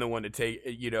 and I'm the one to take,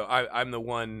 I'm the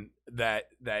one that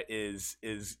is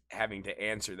having to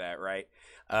answer that, right?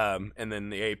 And then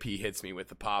the AP hits me with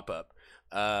the pop-up.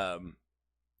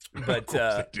 But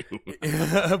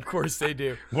of course they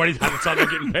do. What do you think? That's how they're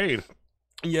getting paid.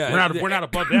 Yeah, we're not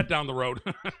above that down the road.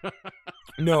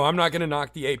 No, I'm not going to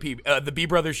knock the AP. The B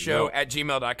Brothers Show at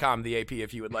gmail.com. The AP,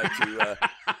 if you would like to.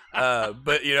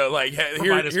 But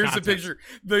here's the picture.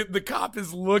 The cop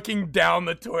is looking down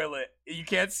the toilet. You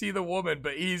can't see the woman,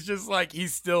 but he's just like,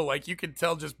 he's still like, you can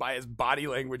tell just by his body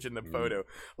language in the photo.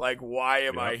 Like, why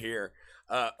am I here?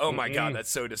 Oh my God,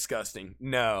 that's so disgusting.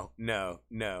 No.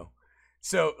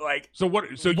 So what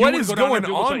is going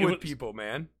on with people,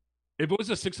 man? If it was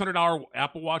a $600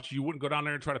 Apple Watch, you wouldn't go down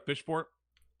there and try to fish for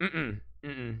it?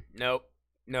 Nope.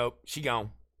 She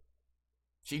gone.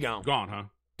 Gone, huh?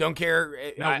 Don't care.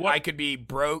 I could be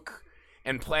broke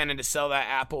and planning to sell that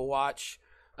Apple Watch.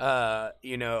 I'll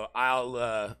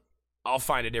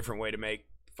find a different way to make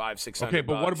 $500-$600. Okay,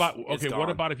 but what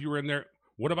about if you were in there?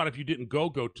 What about if you didn't go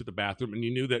to the bathroom and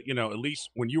you knew that, at least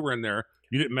when you were in there,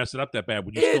 you didn't mess it up that bad?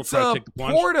 Would you It's still try a to take the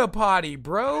plunge? porta potty,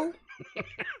 bro.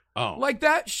 Oh. Like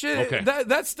that shit, Okay.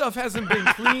 that stuff hasn't been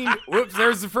cleaned. Whoops,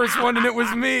 there's the first one, and it was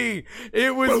me.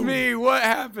 It was Boom. me. What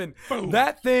happened? Boom.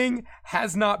 That thing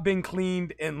has not been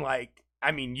cleaned in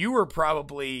you were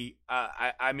probably,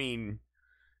 I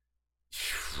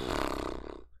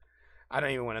don't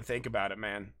even want to think about it,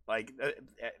 man.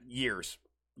 Years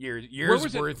Where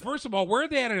was worth. it? First of all, where are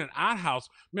they at in an outhouse?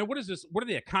 Man, what is this? What are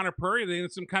they at Conner Prairie? Are they in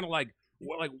some kind of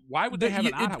why would they have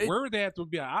an outhouse? Where would they have to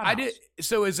be an outhouse?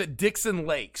 So is it Dixon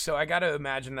Lake? So I got to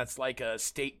imagine that's like a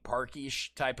state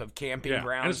park-ish type of camping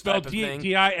ground. And it's spelled type of thing.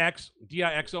 Dixon.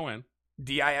 Dixon.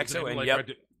 Like, Yep.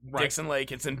 right. Dixon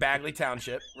Lake. It's in Bagley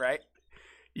Township, right?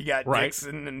 You got Right.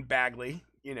 Dixon and Bagley.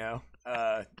 Good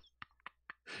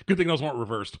thing those weren't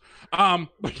reversed.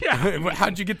 But yeah.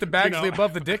 How'd you get the Bagley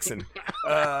above the Dixon?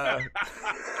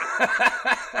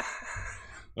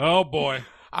 Oh boy.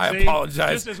 I See,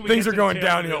 apologize. just as we Things get are to going the tail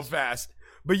end of downhill this- fast.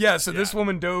 But yeah, so this Yeah.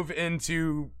 woman dove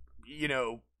into,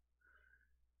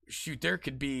 shoot, there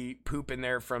could be poop in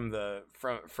there from the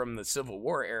Civil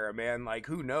War era, man. Like,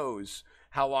 who knows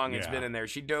how long it's Yeah. been in there?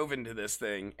 She dove into this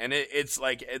thing, and it's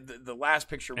like the last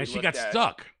picture we And she looked got at,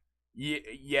 stuck.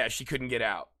 Yeah, she couldn't get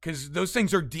out because those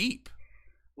things are deep.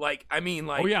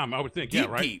 Oh yeah, I would think. deep,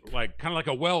 Yeah, right. deep. Like kind of like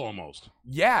a well almost.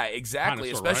 Yeah, exactly.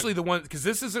 Kinda, sorta, Especially the one because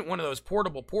this isn't one of those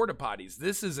portable porta potties.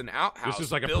 This is an outhouse. This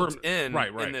is like a built in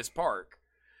right. in this park.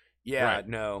 Yeah, Right.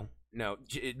 no,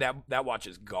 that watch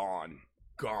is gone.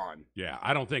 Yeah,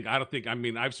 I don't think. I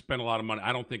mean, I've spent a lot of money.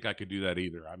 I don't think I could do that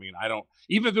either. I mean, I don't.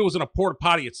 Even if it was in a porta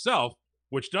potty itself,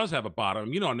 which does have a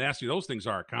bottom, how nasty those things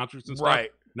are at concerts and stuff.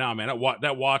 Right. No, man,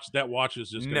 that watch is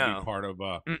just going to No. be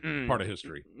part of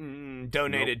history.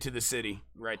 Donated to the city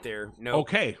right there. No.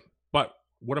 Okay, but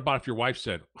what about if your wife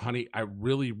said, "Honey, I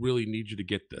really, really need you to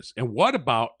get this"? And what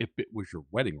about if it was your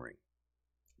wedding ring?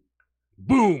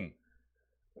 Boom.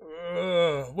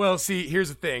 Well, see, here's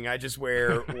the thing. I just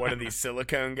wear one of these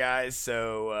silicone guys,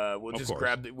 so we'll Of just course.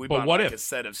 grab. We But bought what like if- a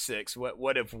set of 6.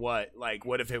 What if it was?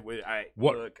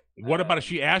 What about if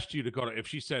she asked you to go to? If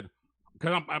she said,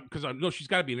 "Because I know she's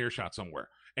got to be in earshot somewhere,"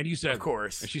 and you said, Of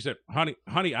course. and she said, "Honey,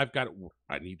 I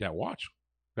need that watch.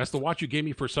 That's the watch you gave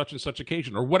me for such and such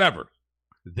occasion, or whatever."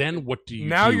 Then what do you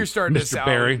Now do, you're starting to Mr. sound.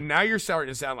 Barry? Now you're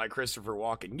starting to sound like Christopher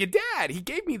Walken. Your dad, he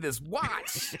gave me this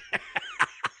watch.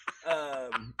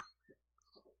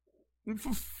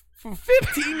 For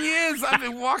 15 years, I've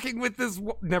been walking with this.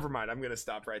 Never mind. I'm gonna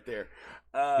stop right there.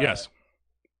 Yes.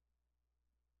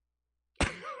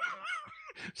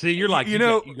 See, you're like you you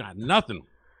know- you got nothing.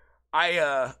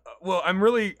 Well, I'm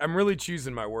really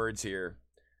choosing my words here.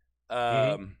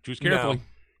 Choose carefully.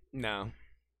 No,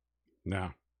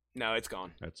 it's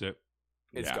gone. That's it.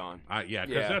 It's Yeah. gone. Yeah,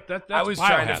 because Yeah. that's I was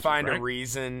trying to biohazard, find right? a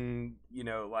reason.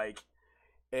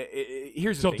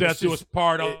 Here's the So thing. death it's do us just-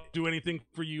 part. I'll it- do anything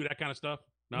for you. That kind of stuff.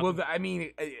 Nothing? Well,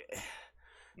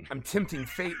 I'm tempting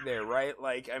fate there, right?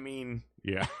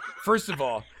 yeah. First of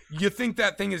all, you think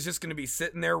that thing is just going to be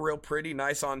sitting there real pretty,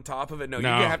 nice on top of it? No, you're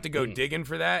No. going to have to go Mm. digging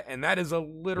for that, and that is a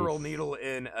literal needle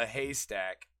in a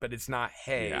haystack, but it's not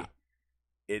hay. Yeah.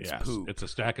 It's Yes. poop. It's a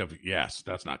stack of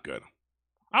that's not good.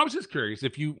 I was just curious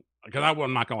if you because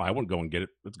I'm not gonna lie, I wouldn't go and get it.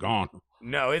 It's gone.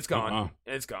 No, it's gone. Uh-uh.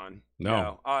 It's gone.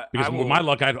 No. I Because will, with my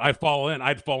luck, I'd fall in.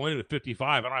 I'd fall in at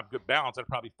 55. I don't have good balance. I'd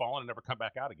probably fall in and never come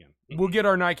back out again. we'll get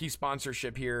our Nike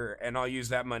sponsorship here, and I'll use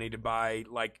that money to buy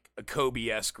like a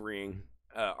Kobe-esque ring.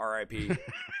 R.I.P.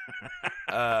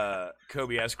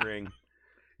 Kobe-esque ring.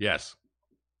 Yes.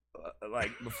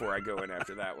 Before I go in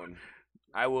after that one,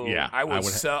 I will. Yeah, I will I would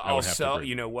sell. have I'll to sell. agree.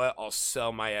 You know what? I'll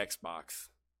sell my Xbox.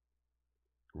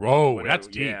 Whoa, Whatever. that's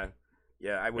deep.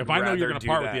 Yeah. I would. If I know you're rather gonna do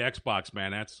part that. with the Xbox,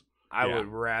 man, that's I yeah. would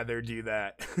rather do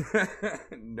that.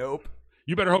 Nope.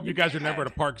 You better hope you guys are never at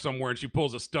a park somewhere and she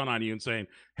pulls a stunt on you and saying,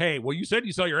 "Hey, well, you said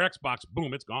you sell your Xbox.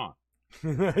 Boom, it's gone."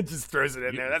 Just throws it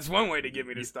in there. That's one way to get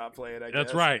me to stop playing. I guess.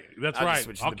 That's right. That's I'll just right.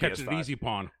 switch to I'll the catch it PS5. at easy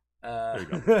pawn. There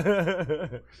you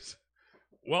go.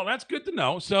 Well, that's good to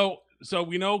know. So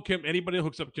we know Kim. Anybody who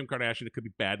hooks up with Kim Kardashian, it could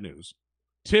be bad news.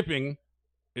 Tipping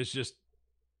is just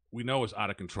we know is out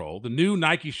of control. The new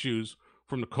Nike shoes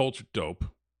from the Culture Dope.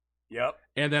 Yep.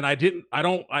 And then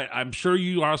I'm sure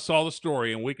you all saw the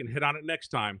story, and we can hit on it next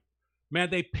time. Man,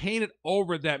 they painted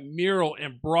over that mural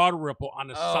in Broad Ripple on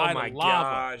the side Oh my of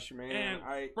lava. gosh, man!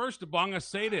 And first of all, I'm going to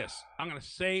say this.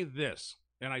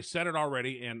 And I said it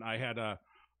already. And I had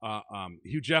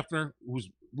Hugh Jeffner, who's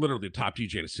literally the top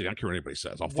DJ in the city. I don't care what anybody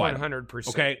says. I'll fight him. 100%.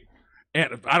 Okay.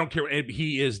 And I don't care. And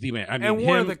he is the man. I mean, And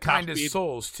one of him, the Top kindest Speed,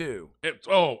 souls too.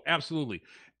 absolutely.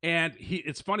 And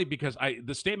it's funny because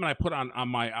the statement I put on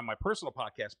my personal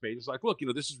podcast page is like, look,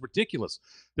 this is ridiculous.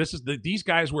 These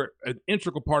guys were an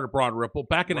integral part of Broad Ripple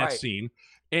back in that scene,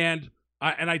 and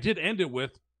I did end it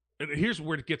with, and here's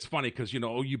where it gets funny because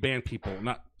you band people,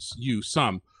 not you,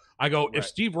 some. I go, if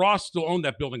Steve Ross still owned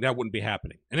that building, that wouldn't be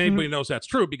happening, and anybody knows that's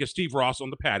true because Steve Ross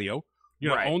owned the patio.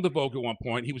 Owned the Vogue at one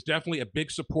point. He was definitely a big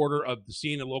supporter of the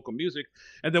scene and local music.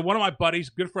 And then one of my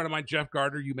buddies, good friend of mine, Jeff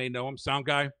Gardner, you may know him, sound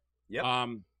guy. Yep.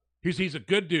 He's a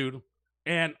good dude.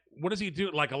 And what does he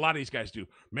do? Like a lot of these guys do.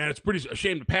 Man, it's pretty a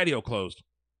shame the patio closed.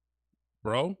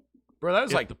 Bro, that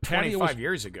was like 25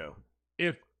 years ago.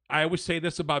 If I always say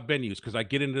this about venues because I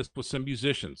get into this with some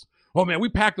musicians. Oh, man, we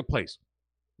packed the place.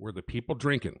 Were the people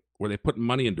drinking? Were they putting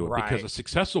money into it? Right. Because a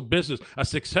successful business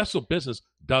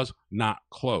does not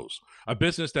close. A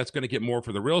business that's going to get more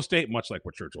for the real estate, much like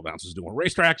what Churchill Downs is doing with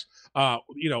racetracks.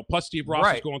 Plus Steve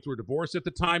Ross was going through a divorce at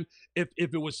the time. If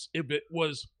it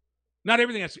was, not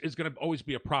everything is going to always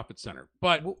be a profit center.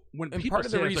 But when people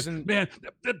say, like, man,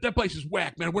 that place is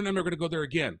whack, man, we're never going to go there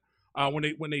again.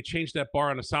 When they changed that bar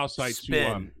on the south side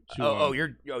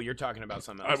you're talking about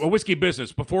something else. A Whiskey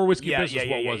Business. Before Whiskey Business,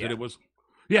 what was it? It was.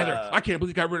 Yeah, I can't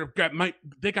believe they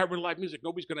got rid of live music.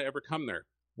 Nobody's going to ever come there.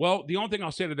 Well, the only thing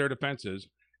I'll say to their defense is,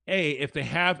 if they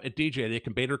have a DJ, they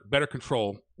can better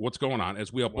control what's going on,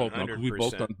 as we all both know, because we've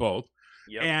both done both.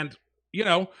 Yep. And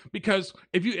because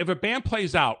if a band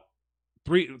plays out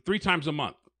three times a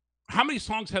month, how many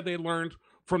songs have they learned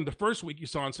from the first week you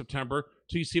saw in September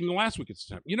to you see them the last week in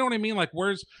September? You know what I mean? Like,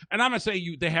 and I'm not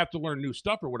saying they have to learn new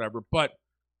stuff or whatever, but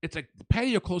it's like the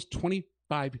patio closed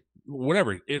 25.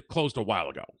 Whatever, it closed a while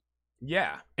ago.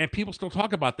 Yeah, and people still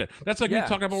talk about that. That's like me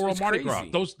talking about World Mardi Gras.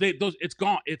 Those it's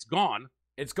gone. It's gone.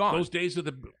 Those days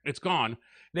it's gone.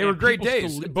 They were great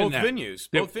days. Both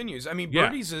venues. I mean,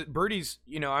 Birdie's.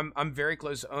 I'm very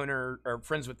close owner or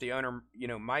friends with the owner.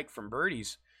 Mike from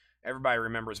Birdie's. Everybody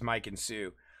remembers Mike and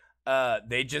Sue.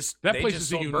 They just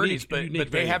sold Birdie's, but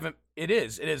they haven't. It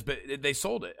is, but they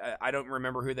sold it. I don't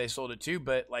remember who they sold it to,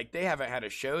 but like they haven't had a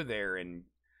show there in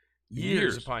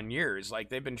years upon years. Like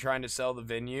they've been trying to sell the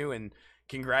venue, and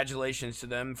congratulations to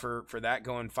them for that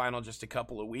going final just a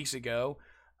couple of weeks ago.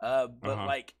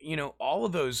 Like, all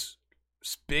of those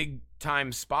big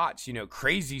time spots,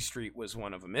 Crazy Street was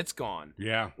one of them. It's gone.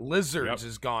 Yeah. Lizards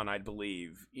is gone, I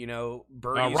believe.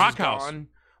 Birdie's Rock is House. gone.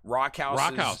 Rock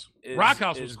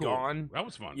House was cool. Gone. That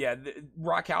was fun. Yeah, the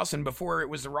Rock House, and before it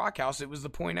was the Rock House, it was the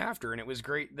Point After, and it was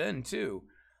great then too.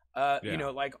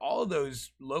 Like all of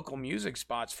those local music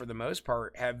spots for the most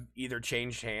part have either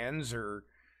changed hands or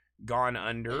gone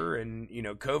under, and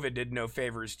COVID did no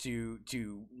favors to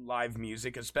live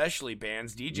music, especially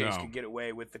bands. DJs could get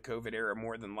away with the COVID era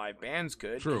more than live bands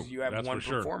could, because you have one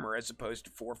performer as opposed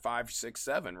to 4, 5, 6,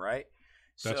 7, right?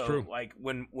 That's true. Like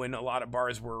when a lot of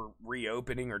bars were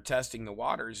reopening or testing the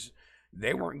waters,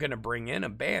 they weren't going to bring in a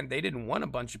band. They didn't want a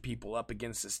bunch of people up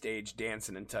against the stage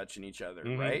dancing and touching each other,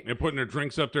 right? And putting their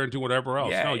drinks up there and doing whatever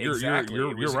else. Yeah, no, you're right.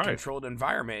 A controlled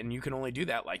environment, and you can only do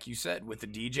that, like you said, with a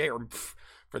DJ or,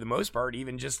 for the most part,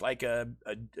 even just like a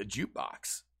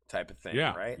jukebox type of thing,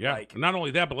 right? Yeah. Like, not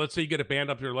only that, but let's say you get a band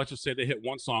up there. Let's just say they hit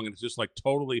one song and it's just like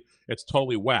totally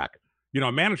whack.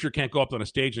 A manager can't go up on a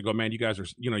stage and go, man, you guys are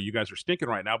stinking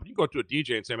right now. But you go to a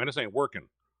DJ and say, man, this ain't working.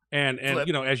 And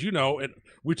as you know,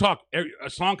 we talk. A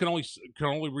song can only suck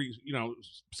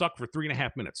for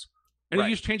 3.5 minutes, and you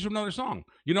just change to another song.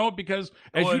 Because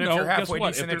if you're halfway guess what?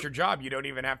 decent at your job, you don't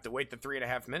even have to wait the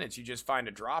 3.5 minutes. You just find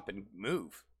a drop and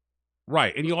move.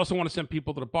 Right, and you also want to send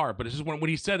people to the bar. But it's just when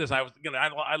he said this,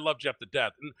 I love Jeff to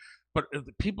death, but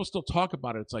people still talk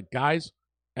about it. It's like, guys,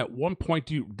 at one point,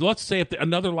 let's say if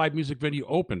another live music venue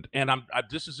opened, and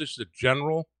this is just a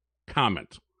general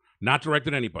comment, not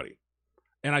directed at anybody.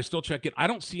 And I still check it. I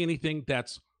don't see anything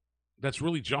that's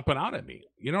really jumping out at me.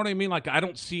 You know what I mean? Like, I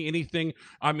don't see anything.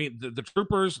 I mean, the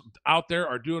troopers out there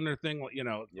are doing their thing.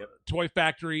 Toy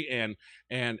Factory and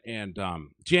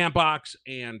Jambox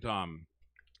and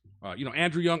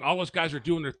Andrew Young. All those guys are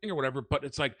doing their thing or whatever. But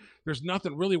it's like there's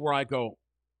nothing really where I go.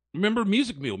 Remember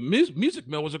Music Mill? Music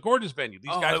Mill was a gorgeous venue.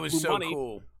 These guys it was blew so money,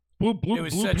 cool. Blew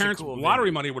parents' cool lottery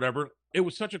venue. money, whatever. It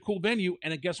was such a cool venue,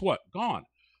 and guess what? Gone.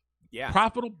 Yeah.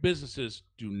 Profitable businesses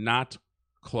do not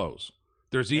close.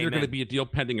 There's either going to be a deal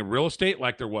pending in real estate,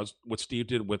 like there was what Steve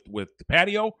did with the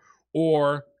patio,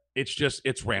 or it's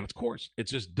ran its course.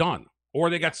 It's just done. Or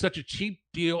they got such a cheap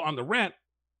deal on the rent.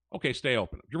 Okay, stay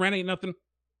open. If your rent ain't nothing,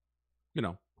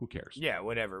 who cares? Yeah,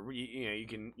 whatever. You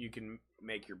can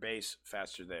make your base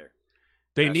faster there.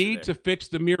 They need to fix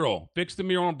the mural. Fix the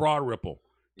mural on Broad Ripple.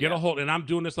 Get a hold, and I'm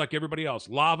doing this like everybody else.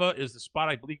 Lava is the spot.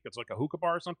 I believe it's like a hookah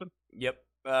bar or something. Yep.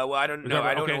 Well, I don't know.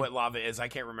 I don't okay. know what lava is. I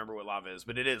can't remember what lava is,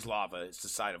 but it is lava. It's the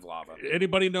side of lava.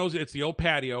 Anybody knows it's the old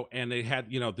patio, and they had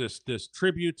this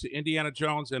tribute to Indiana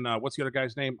Jones and what's the other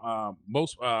guy's name? What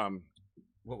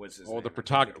was his name? The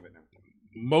photographer.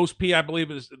 Most P, I believe,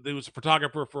 there was a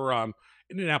photographer for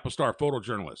Indianapolis Star,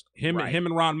 photojournalist. Him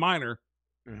and Ron Miner,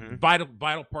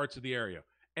 vital parts of the area,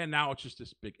 and now it's just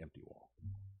this big empty wall.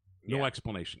 No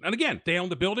explanation. And again, they own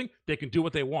the building; they can do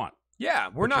what they want. Yeah,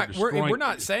 we're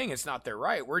not saying it's not their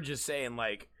right. We're just saying,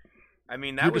 like, I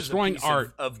mean, that was destroying a piece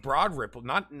art of Broad Ripple,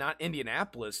 not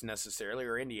Indianapolis necessarily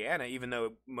or Indiana, even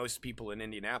though most people in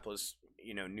Indianapolis,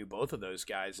 knew both of those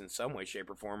guys in some way, shape,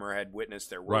 or form, or had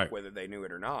witnessed their work, whether they knew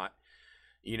it or not.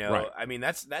 I mean,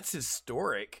 that's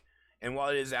historic. And while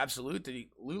it is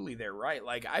absolutely they're right,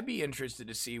 like, I'd be interested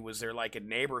to see, was there like a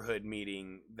neighborhood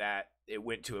meeting that it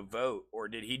went to a vote, or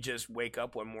did he just wake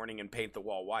up one morning and paint the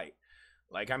wall white?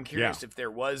 Like, I'm curious if there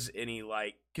was any,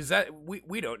 like, because that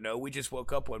we don't know. We just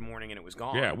woke up one morning and it was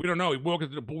gone. Yeah, we don't know.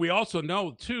 But we also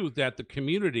know too that the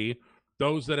community,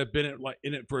 those that have been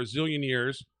in it for a zillion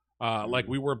years, like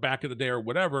we were back in the day or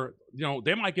whatever,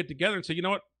 they might get together and say, you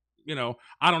know what,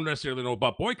 I don't necessarily know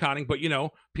about boycotting, but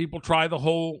people try the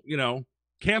whole,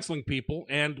 canceling people,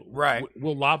 and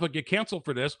will lava get canceled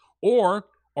for this, or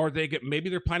maybe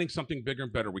they're planning something bigger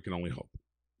and better. We can only hope.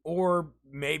 Or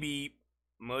maybe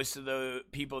most of the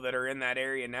people that are in that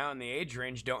area now in the age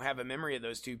range don't have a memory of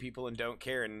those two people and don't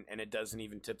care, and it doesn't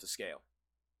even tip the scale.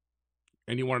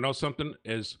 And you want to know something?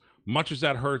 As much as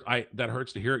that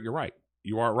hurts to hear it, you're right.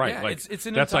 You are right. Yeah, like, it's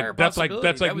an entire possibility.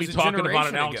 That's like that me talking about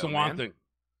an Alex and Juan thing.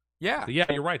 Yeah.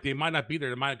 Yeah, you're right. They might not be there.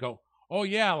 They might go, oh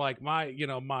yeah, like my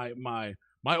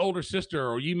older sister,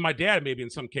 or even my dad, maybe in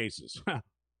some cases.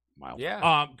 Miles.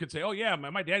 Yeah. Could say, oh yeah,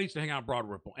 my dad used to hang out in Broad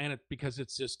Ripple, and because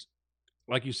it's just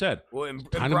like you said. Well, and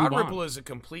Broad Ripple is a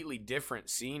completely different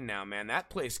scene now, man. That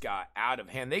place got out of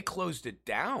hand. They closed it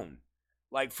down,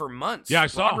 like, for months. Yeah, I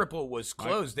saw. Broad Ripple was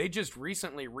closed. They just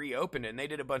recently reopened it, and they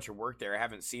did a bunch of work there. I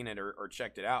haven't seen it or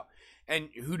checked it out. And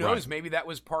who knows? Maybe that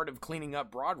was part of cleaning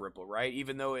up Broad Ripple, right?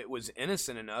 Even though it was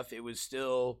innocent enough, it was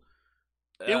still.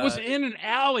 It was in an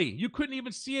alley. You couldn't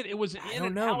even see it. It was in an alley. I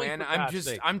don't know, man.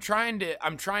 I'm trying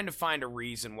to find a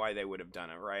reason why they would have done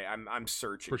it, right? I'm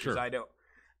searching because I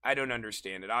don't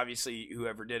understand it. Obviously,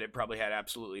 whoever did it probably had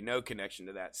absolutely no connection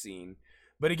to that scene.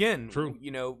 But again, true.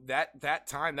 That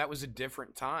time, that was a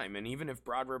different time. And even if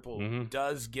Broad Ripple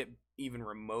does get even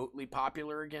remotely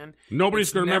popular again,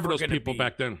 nobody's going to remember those people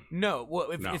back then. No,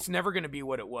 well, it's never going to be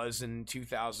what it was in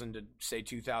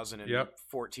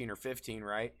 2014 or 15,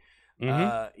 right?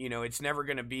 It's never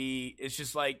going to be. It's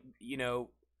just like,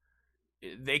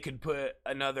 they could put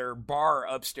another bar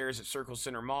upstairs at Circle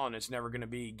Center Mall, and it's never going to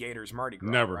be Gators Mardi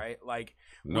Gras, never. Right? Like,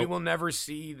 we will never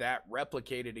see that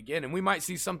replicated again. And we might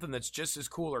see something that's just as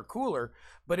cool or cooler,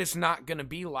 but it's not going to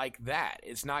be like that.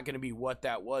 It's not going to be what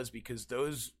that was, because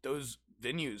those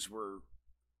venues were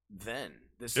then.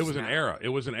 It was an era. It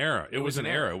was an era. It was an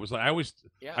era. It was like I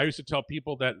used to tell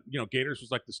people that Gators was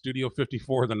like the Studio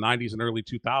 54 of the 90s and early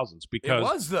 2000s, because it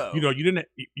was, though.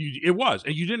 It was,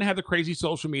 and you didn't have the crazy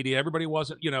social media. Everybody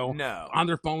wasn't on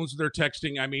their phones. They're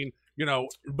texting. I mean,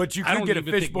 but you could get a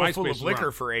fishbowl full of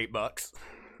liquor for $8.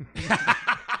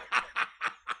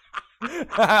 You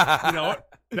know what?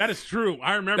 That is true.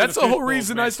 I remember. That's the whole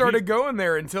reason I started going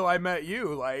there until I met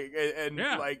you.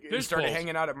 Started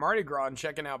hanging out at Mardi Gras and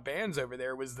checking out bands over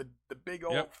there. Was the big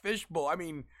old fishbowl? I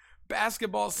mean,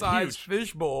 basketball sized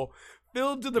fishbowl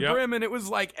filled to the brim, and it was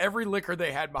like every liquor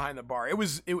they had behind the bar. It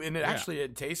actually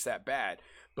didn't taste that bad,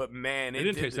 but man, it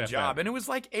did the job, and it was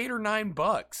like $8 or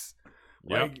 $9.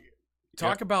 Like,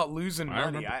 talk about losing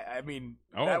money. I mean,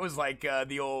 that was like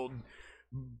the old.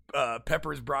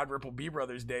 Pepper's Broad Ripple B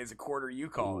Brothers days, a quarter you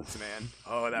call it, man.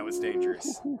 Oh, that was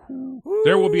dangerous.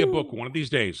 There will be a book one of these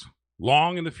days,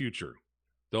 long in the future.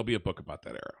 There'll be a book about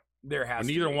that era. There has to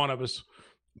be.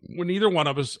 When neither one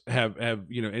of us have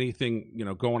anything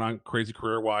going on crazy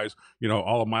career wise,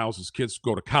 all of Miles's kids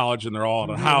go to college and they're all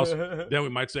in a house, then we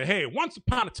might say, hey, once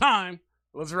upon a time,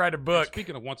 let's write a book.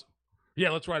 Speaking of let's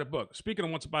write a book. Speaking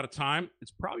of once upon a time,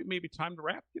 it's probably maybe time to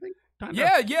wrap, you think?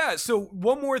 Yeah. So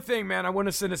one more thing, man. I want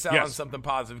to send us out on something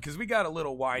positive, because we got a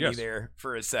little whiny there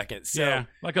for a second. So,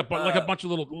 like a bunch of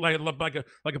little like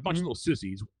a bunch of little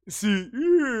sissies. So,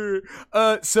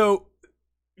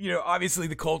 obviously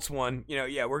the Colts won.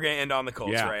 We're gonna end on the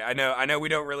Colts, right? I know we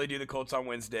don't really do the Colts on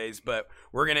Wednesdays, but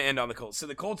we're gonna end on the Colts. So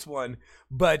the Colts won,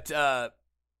 but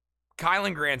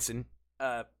Kylan Granson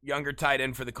younger tight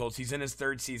end for the Colts. He's in his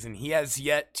 3rd season. He has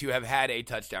yet to have had a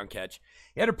touchdown catch.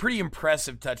 He had a pretty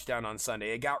impressive touchdown on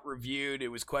Sunday. It got reviewed. It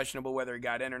was questionable whether he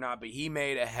got in or not, but he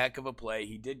made a heck of a play.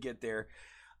 He did get there.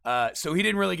 So he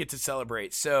didn't really get to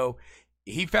celebrate. So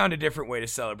he found a different way to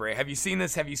celebrate. Have you seen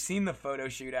this? Have you seen the photo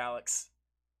shoot, Alex,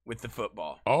 with the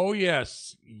football? Oh,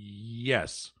 yes.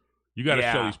 Yes. You got to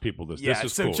show these people this. Yeah, this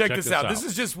is so cool. check this out. This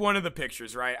is just one of the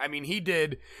pictures, right? I mean, he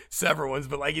did several ones,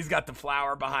 but like he's got the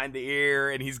flower behind the ear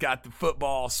and he's got the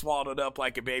football swaddled up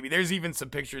like a baby. There's even some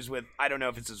pictures with, I don't know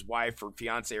if it's his wife or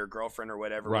fiance or girlfriend or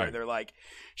whatever, where they're like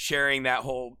sharing that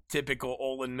whole typical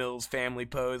Olin Mills family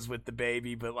pose with the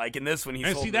baby. But like in this one,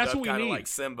 he's holding it up kind of like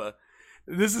Simba.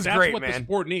 This is great, man. That's what the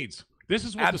sport needs. This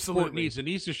is what the sport needs. It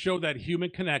needs to show that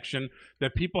human connection,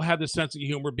 that people have this sense of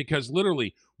humor, because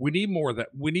literally we need more of that.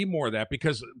 We need more of that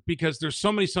because there's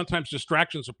so many sometimes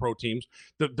distractions of pro teams.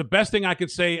 The best thing I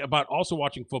could say about also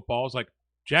watching football is like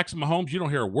Jackson Mahomes, you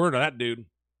don't hear a word of that dude.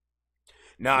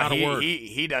 No,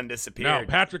 he done disappeared. No,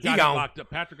 Patrick got him locked up.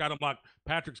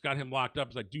 Patrick's got him locked up.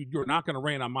 It's like, dude, you're not going to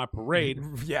rain on my parade.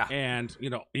 Yeah. And,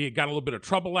 he got a little bit of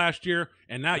trouble last year.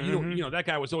 And now, that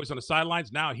guy was always on the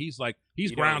sidelines. Now he's like,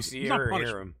 he's grounded. He's not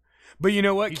punished. But you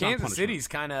know what? Kansas City's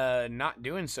kind of not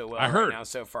doing so well right now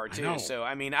so far, too. So,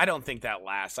 I mean, I don't think that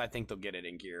lasts. I think they'll get it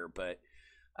in gear. But,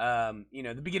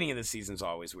 the beginning of the season's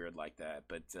always weird like that.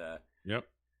 But, yep.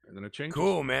 And then it changes.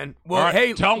 Cool, man. Well,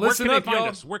 hey, listen up,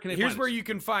 y'all. Here's where you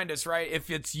can find us, right?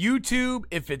 If it's YouTube,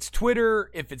 if it's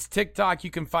Twitter, if it's TikTok, you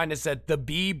can find us at The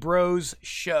B Bros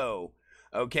Show.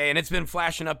 Okay, and it's been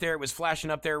flashing up there. It was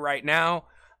flashing up there right now.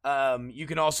 You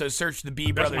can also search The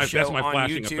B Brothers Show on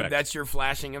YouTube. Effect. That's your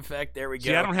flashing effect. There we go.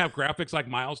 See, I don't have graphics like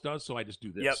Miles does, so I just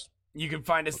do this. Yep. You can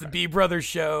find us, The B Brothers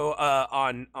Show,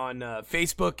 on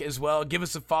Facebook as well. Give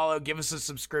us a follow. Give us a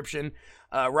subscription.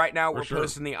 Right now, we're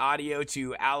posting the audio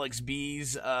to Alex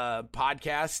B's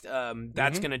podcast.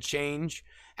 That's going to change.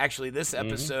 Actually, this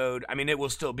episode, I mean, it will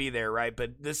still be there, right?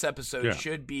 But this episode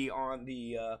should be on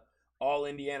the All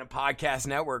Indiana Podcast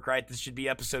Network, right? This should be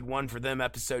episode 1 for them,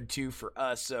 episode 2 for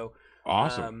us. So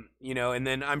awesome. And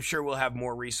then I'm sure we'll have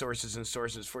more resources and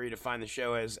sources for you to find the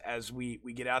show as we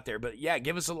get out there. But yeah,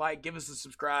 give us a like, give us a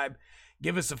subscribe,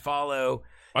 give us a follow.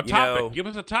 Give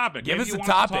us a topic. Give us a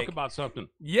topic. Talk about something.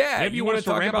 Yeah, maybe you want to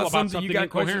talk about something you got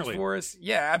questions for us.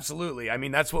 Yeah, absolutely. I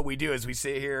mean, that's what we do, is we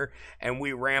sit here and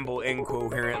we ramble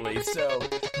incoherently. So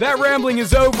that rambling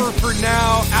is over for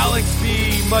now. Alex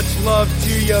B, much love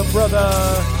to you,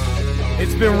 brother.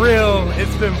 It's been real.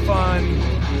 It's been fun.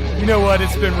 You know what?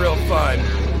 It's been real fun.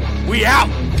 We out.